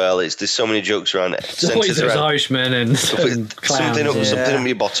variety as well. There's so many jokes around it. It's always Centred those around Irishmen and something clowns. something up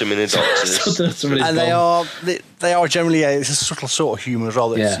your bottom in a doctor's. Somebody's And they gone. are generally it's a subtle sort of humour as well.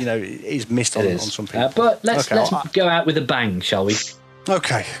 That's Yeah. is missed on It is. some people. But let's Okay, go out with a bang, shall we?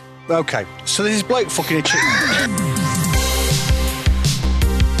 Okay. So this is bloke fucking a chick.